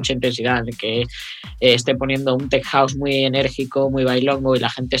set con mucha intensidad, en el que esté poniendo un tech house muy enérgico, muy bailongo y la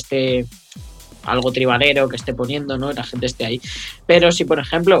gente esté algo tribalero que esté poniendo, ¿no? La gente esté ahí. Pero si, por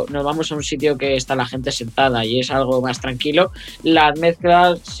ejemplo, nos vamos a un sitio que está la gente sentada y es algo más tranquilo, las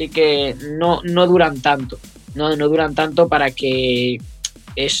mezclas sí que no duran tanto. No duran tanto para que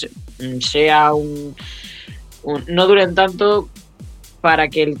no duren tanto para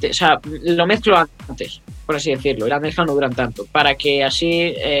que lo mezclo antes, por así decirlo, y las mezclas no duran tanto, para que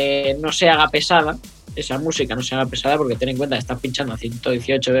así no se haga pesada. Esa música no se haga pesada, porque ten en cuenta que estás pinchando a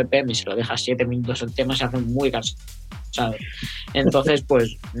 118 BPM y si lo dejas 7 minutos el tema se hace muy cansado. Entonces,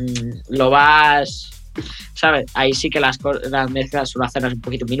 pues lo vas, ¿sabes? Ahí sí que las mezclas suelo hacerlas un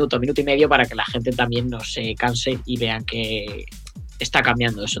poquito, minuto y medio, para que la gente también no se canse y vean que está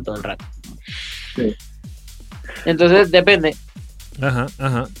cambiando eso todo el rato. Sí. Entonces, depende. Ajá,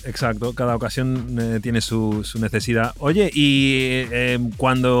 exacto. Cada ocasión tiene su necesidad. Oye, y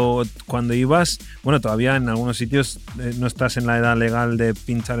cuando ibas, bueno, todavía en algunos sitios no estás en la edad legal de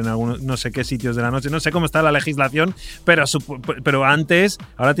pinchar en algunos, no sé qué sitios de la noche, no sé cómo está la legislación, pero antes,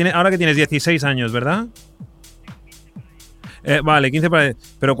 ahora que tienes 16 años, ¿verdad? Vale, 15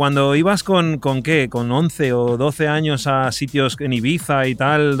 pero cuando ibas con ¿qué? Con 11 o 12 años a sitios en Ibiza y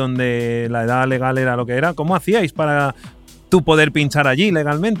tal, donde la edad legal era lo que era, ¿cómo hacíais para tú poder pinchar allí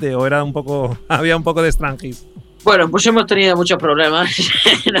legalmente? ¿O había un poco de estrangis? Bueno, pues hemos tenido muchos problemas,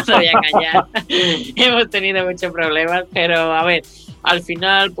 no te voy a engañar. Hemos tenido muchos problemas, pero a ver, al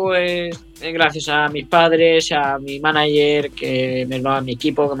final, pues gracias a mis padres, a mi manager, a mi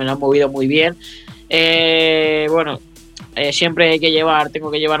equipo, que me lo han movido muy bien. Siempre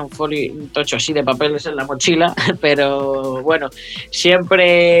tengo que llevar un tocho así de papeles en la mochila, pero bueno,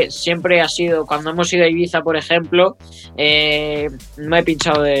 siempre ha sido, cuando hemos ido a Ibiza, por ejemplo, no he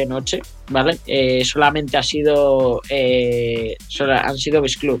pinchado de noche, ¿vale? Solamente han sido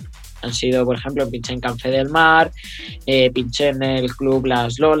Beach Club. Han sido, por ejemplo, pinché en Café del Mar, pinché en el club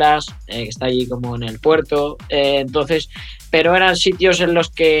Las Lolas, que está allí como en el puerto, pero eran sitios en los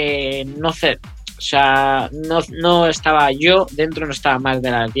que no estaba yo dentro, no estaba más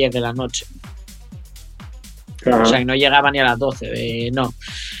de las 10 de la noche. Claro. O sea, que no llegaba ni a las 12, no.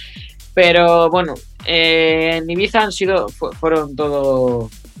 Pero bueno, en Ibiza fueron todo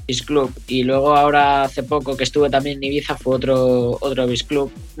Beach Club, y luego ahora hace poco que estuve también en Ibiza fue otro Beach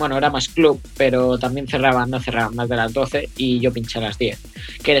Club. Bueno, era más club, pero también no cerraban más de las 12 y yo pinché a las 10,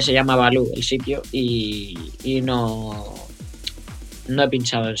 que se llama Balú el sitio, y no he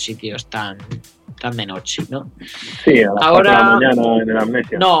pinchado en sitios tan de noche, ¿no? Sí, a las 4 de la mañana en el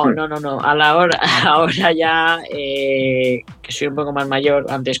Amnesia. No. A la hora, ahora ya, que soy un poco más mayor,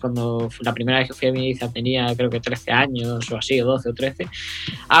 antes cuando la primera vez que fui a Ibiza tenía creo que 13 años o así, o 12 o 13.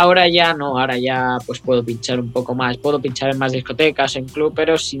 Ahora ya no, ahora ya pues puedo pinchar un poco más, puedo pinchar en más discotecas, en club,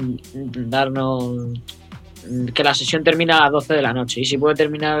 pero sin darnos que la sesión termina a las 12 de la noche, y si puede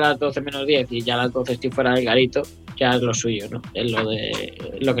terminar a las 12 menos 10 y ya a las 12 estoy fuera del garito, ya es lo suyo, ¿no? Es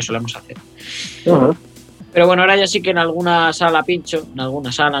lo que solemos hacer. Uh-huh. Pero bueno, ahora ya sí que en alguna sala pincho, en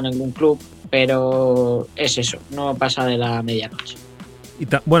algún club, pero es eso, no pasa de la medianoche. Y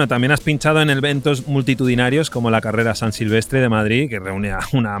bueno, también has pinchado en eventos multitudinarios como la carrera San Silvestre de Madrid, que reúne a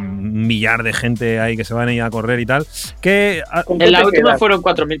una millar de gente ahí que se van a ir a correr y tal. En la última fueron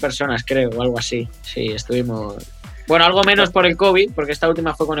 4.000 personas, creo, o algo así. Sí, estuvimos... Bueno, algo menos por el COVID, porque esta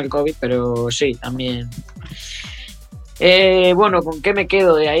última fue con el COVID, pero sí, también. Bueno, ¿con qué me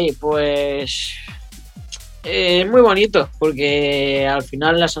quedo de ahí? Pues Muy bonito, porque al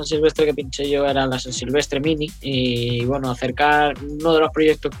final la San Silvestre que pinché yo era la San Silvestre Mini y bueno, uno de los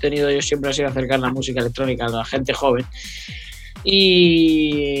proyectos que he tenido yo siempre ha sido acercar la música electrónica a la gente joven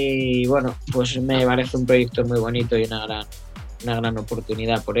y bueno, pues me parece un proyecto muy bonito y una gran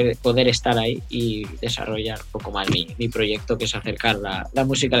oportunidad poder estar ahí y desarrollar un poco más mi proyecto, que es acercar la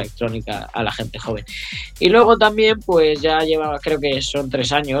música electrónica a la gente joven. Y luego también pues ya creo que son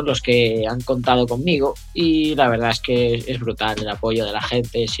 3 años los que han contado conmigo y la verdad es que es brutal el apoyo de la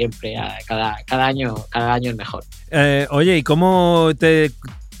gente siempre, cada año es mejor. Oye, ¿y cómo te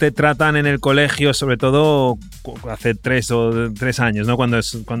tratan en el colegio, sobre todo hace 3 años, ¿no?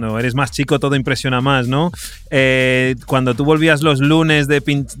 Cuando eres más chico todo impresiona más, ¿no? Cuando tú volvías los lunes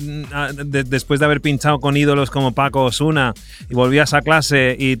después de haber pinchado con ídolos como Paco Osuna y volvías a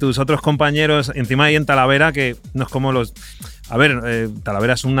clase y tus otros compañeros, encima ahí en Talavera, que no es como los... A ver,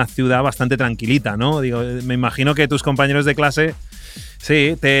 Talavera es una ciudad bastante tranquilita, ¿no? Digo, me imagino que tus compañeros de clase...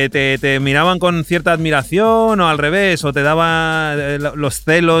 Sí, te miraban con cierta admiración o al revés, o te daba los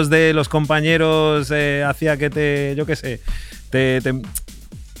celos de los compañeros, hacía que yo qué sé,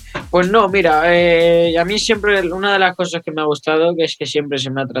 Pues no, mira, a mí siempre una de las cosas que me ha gustado que es que siempre se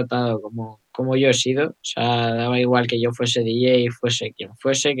me ha tratado como yo he sido, o sea, daba igual que yo fuese DJ, fuese quien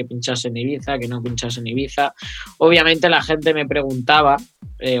fuese, que pinchase en Ibiza, que no pinchase en Ibiza. Obviamente la gente me preguntaba,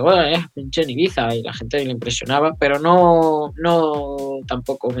 pinché en Ibiza, y la gente le impresionaba, pero no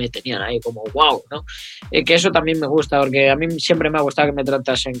tampoco me tenían ahí como wow, ¿no? Que eso también me gusta, porque a mí siempre me ha gustado que me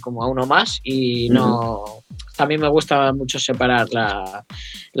tratasen como a uno más y no... También me gusta mucho separar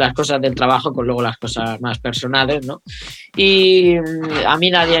las cosas del trabajo con luego las cosas más personales, ¿no? Y a mí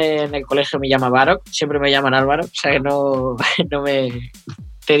nadie en el colegio me llama Barok, siempre me llaman Álvaro, o sea que no me...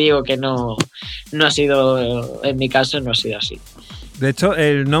 Te digo que no ha sido, en mi caso no ha sido así. De hecho,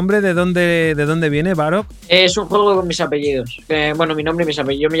 ¿el nombre de dónde viene, Barok? Es un juego con mis apellidos. Bueno, mi nombre y mis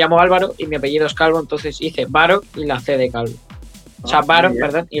apellidos. Yo me llamo Álvaro y mi apellido es Calvo, entonces hice Barok y la C de Calvo. O sea, Barok,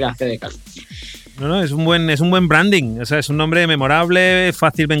 perdón, y la C de Calvo. No, es un buen branding. O sea, es un nombre memorable,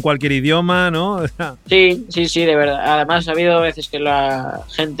 fácil en cualquier idioma, ¿no? Sí, de verdad. Además, ha habido veces que la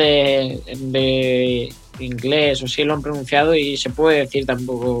gente de inglés o sí lo han pronunciado y se puede decir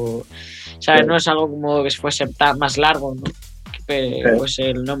tampoco... ¿Sabes? No es algo como que fuese más largo, ¿no? Que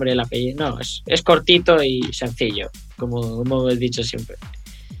fuese el nombre y el apellido. No, es cortito y sencillo, como he dicho siempre.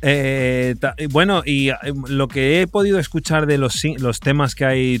 Bueno, y lo que he podido escuchar de los temas que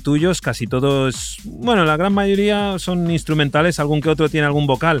hay tuyos, casi todos, bueno, la gran mayoría son instrumentales, algún que otro tiene algún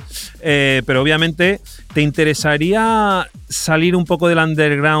vocal, pero obviamente ¿te interesaría salir un poco del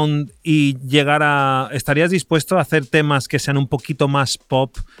underground y estarías dispuesto a hacer temas que sean un poquito más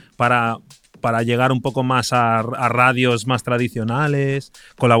pop para llegar un poco más a radios más tradicionales,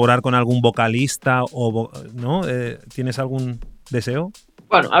 colaborar con algún vocalista ¿no? ¿Tienes algún deseo?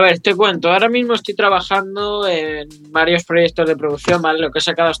 Bueno, a ver, te cuento. Ahora mismo estoy trabajando en varios proyectos de producción, ¿vale? Lo que he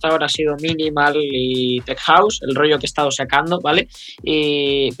sacado hasta ahora ha sido Minimal y Tech House, el rollo que he estado sacando, ¿vale?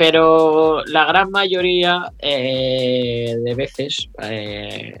 Pero la gran mayoría de veces,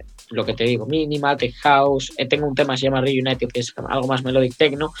 lo que te digo, Minimal, Tech House, tengo un tema que se llama Reunited, que es algo más melodic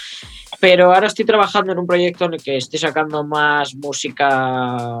techno, pero ahora estoy trabajando en un proyecto en el que estoy sacando más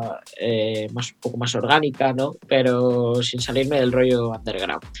música un poco más orgánica, ¿no? Pero sin salirme del rollo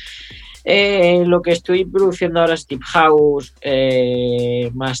underground. Lo que estoy produciendo ahora es Deep House,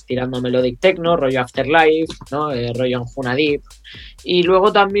 más tirando melodic techno, rollo Afterlife, ¿no? Rollo Anjuna Deep. Y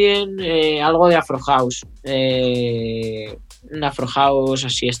luego también algo de Afro House. Un Afro House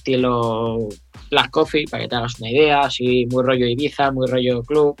así estilo Black Coffee, para que te hagas una idea, así muy rollo Ibiza, muy rollo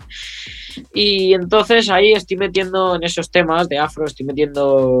club. Y entonces ahí estoy metiendo en esos temas de afro, estoy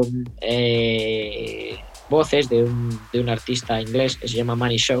metiendo voces de un artista inglés que se llama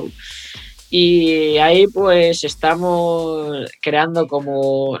Money Show. Y ahí pues estamos creando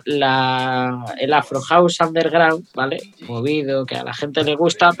como el Afro House underground, ¿vale? Movido, que a la gente le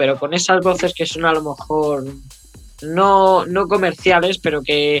gusta, pero con esas voces que son a lo mejor no comerciales, pero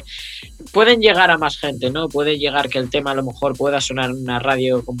que pueden llegar a más gente, ¿no? Puede llegar que el tema a lo mejor pueda sonar en una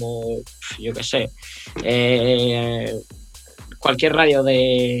radio como, yo qué sé, cualquier radio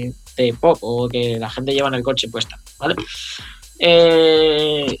de pop o que la gente lleva en el coche puesta, ¿vale?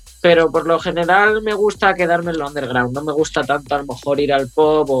 Pero por lo general me gusta quedarme en lo underground, no me gusta tanto a lo mejor ir al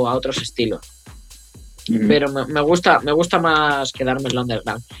pop o a otros estilos, pero me gusta más quedarme en lo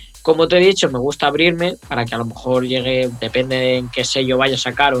underground. Como te he dicho, me gusta abrirme para que a lo mejor llegue, depende de en qué sello vaya a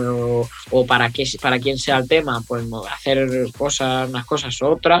sacar o para quién sea el tema, pues hacer unas cosas u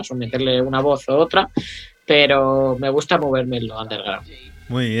otras, o meterle una voz u otra, pero me gusta moverme en lo underground.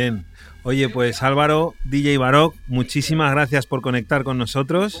 Muy bien. Oye, pues Álvaro, DJ Baroc, muchísimas gracias por conectar con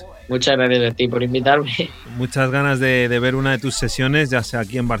nosotros. Muchas gracias a ti por invitarme. Muchas ganas de ver una de tus sesiones, ya sea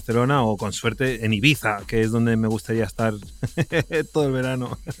aquí en Barcelona o con suerte en Ibiza, que es donde me gustaría estar todo el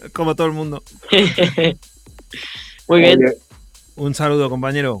verano, como todo el mundo. Muy bien. Un saludo,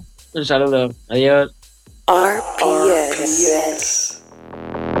 compañero. Un saludo. Adiós. RPS.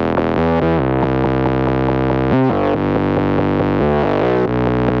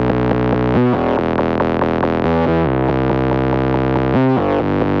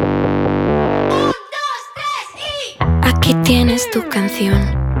 Aquí tienes tu canción.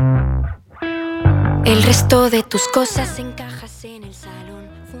 El resto de tus cosas encajas en el salón.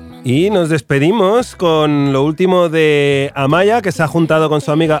 Y nos despedimos con lo último de Amaya, que se ha juntado con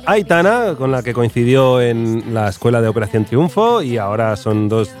su amiga Aitana, con la que coincidió en la escuela de Operación Triunfo, y ahora se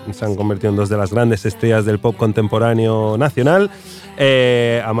han convertido en dos de las grandes estrellas del pop contemporáneo nacional.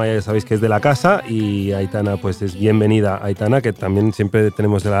 Amaya ya sabéis que es de la casa y Aitana pues es bienvenida. Aitana, que también siempre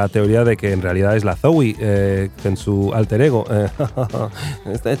tenemos la teoría de que en realidad es la Zoe, en su alter ego.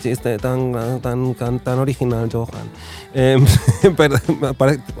 Este chiste tan original, Johan.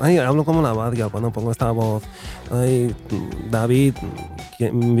 Ay, hablo como la Badia cuando pongo esta voz. Ay, David,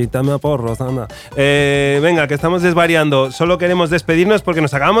 invítame a porros, anda. Venga, que estamos desvariando. Solo queremos despedirnos porque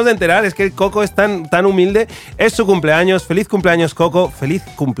nos acabamos de enterar. Es que Coco es tan humilde. Es su cumpleaños. Feliz cumpleaños, Coco. Feliz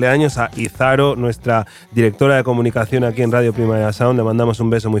cumpleaños a Izaro, nuestra directora de comunicación aquí en Radio Primavera Sound. Le mandamos un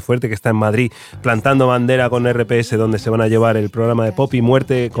beso muy fuerte, que está en Madrid plantando bandera con RPS, donde se van a llevar el programa de Pop y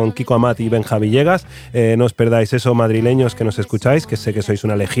Muerte con Kiko Amat y Benja Villegas. No os perdáis eso, madrileños que nos escucháis, que sé que sois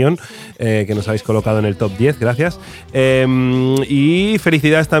una legión, que nos habéis colocado en el top 10. Gracias. Y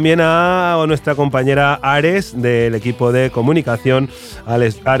felicidades también a nuestra compañera Ares del equipo de comunicación,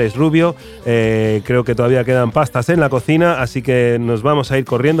 Ares Rubio. Creo que todavía quedan pastas en la cocina, así que nos vamos a ir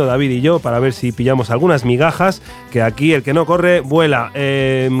corriendo, David y yo, para ver si pillamos algunas migajas, que aquí el que no corre vuela.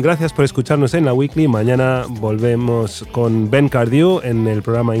 Gracias por escucharnos en la Weekly. Mañana volvemos con Ben Cardew en el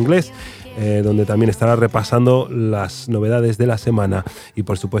programa inglés, donde también estará repasando las novedades de la semana, y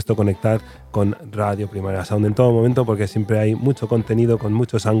por supuesto conectar con Radio Primavera Sound en todo momento, porque siempre hay mucho contenido con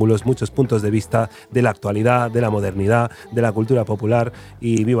muchos ángulos, muchos puntos de vista de la actualidad, de la modernidad, de la cultura popular.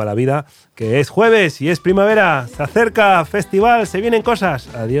 Y viva la vida, que es jueves y es primavera, se acerca festival, se vienen cosas.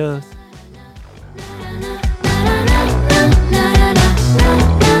 Adiós.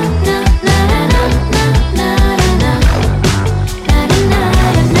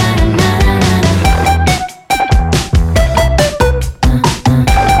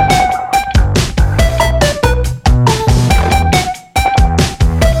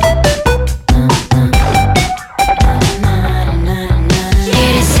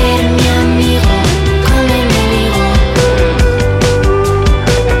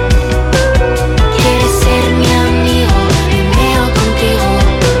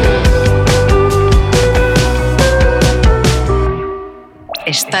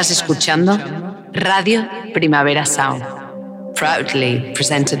 Estás escuchando Radio Primavera Sound, proudly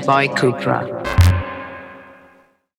presented by Cupra.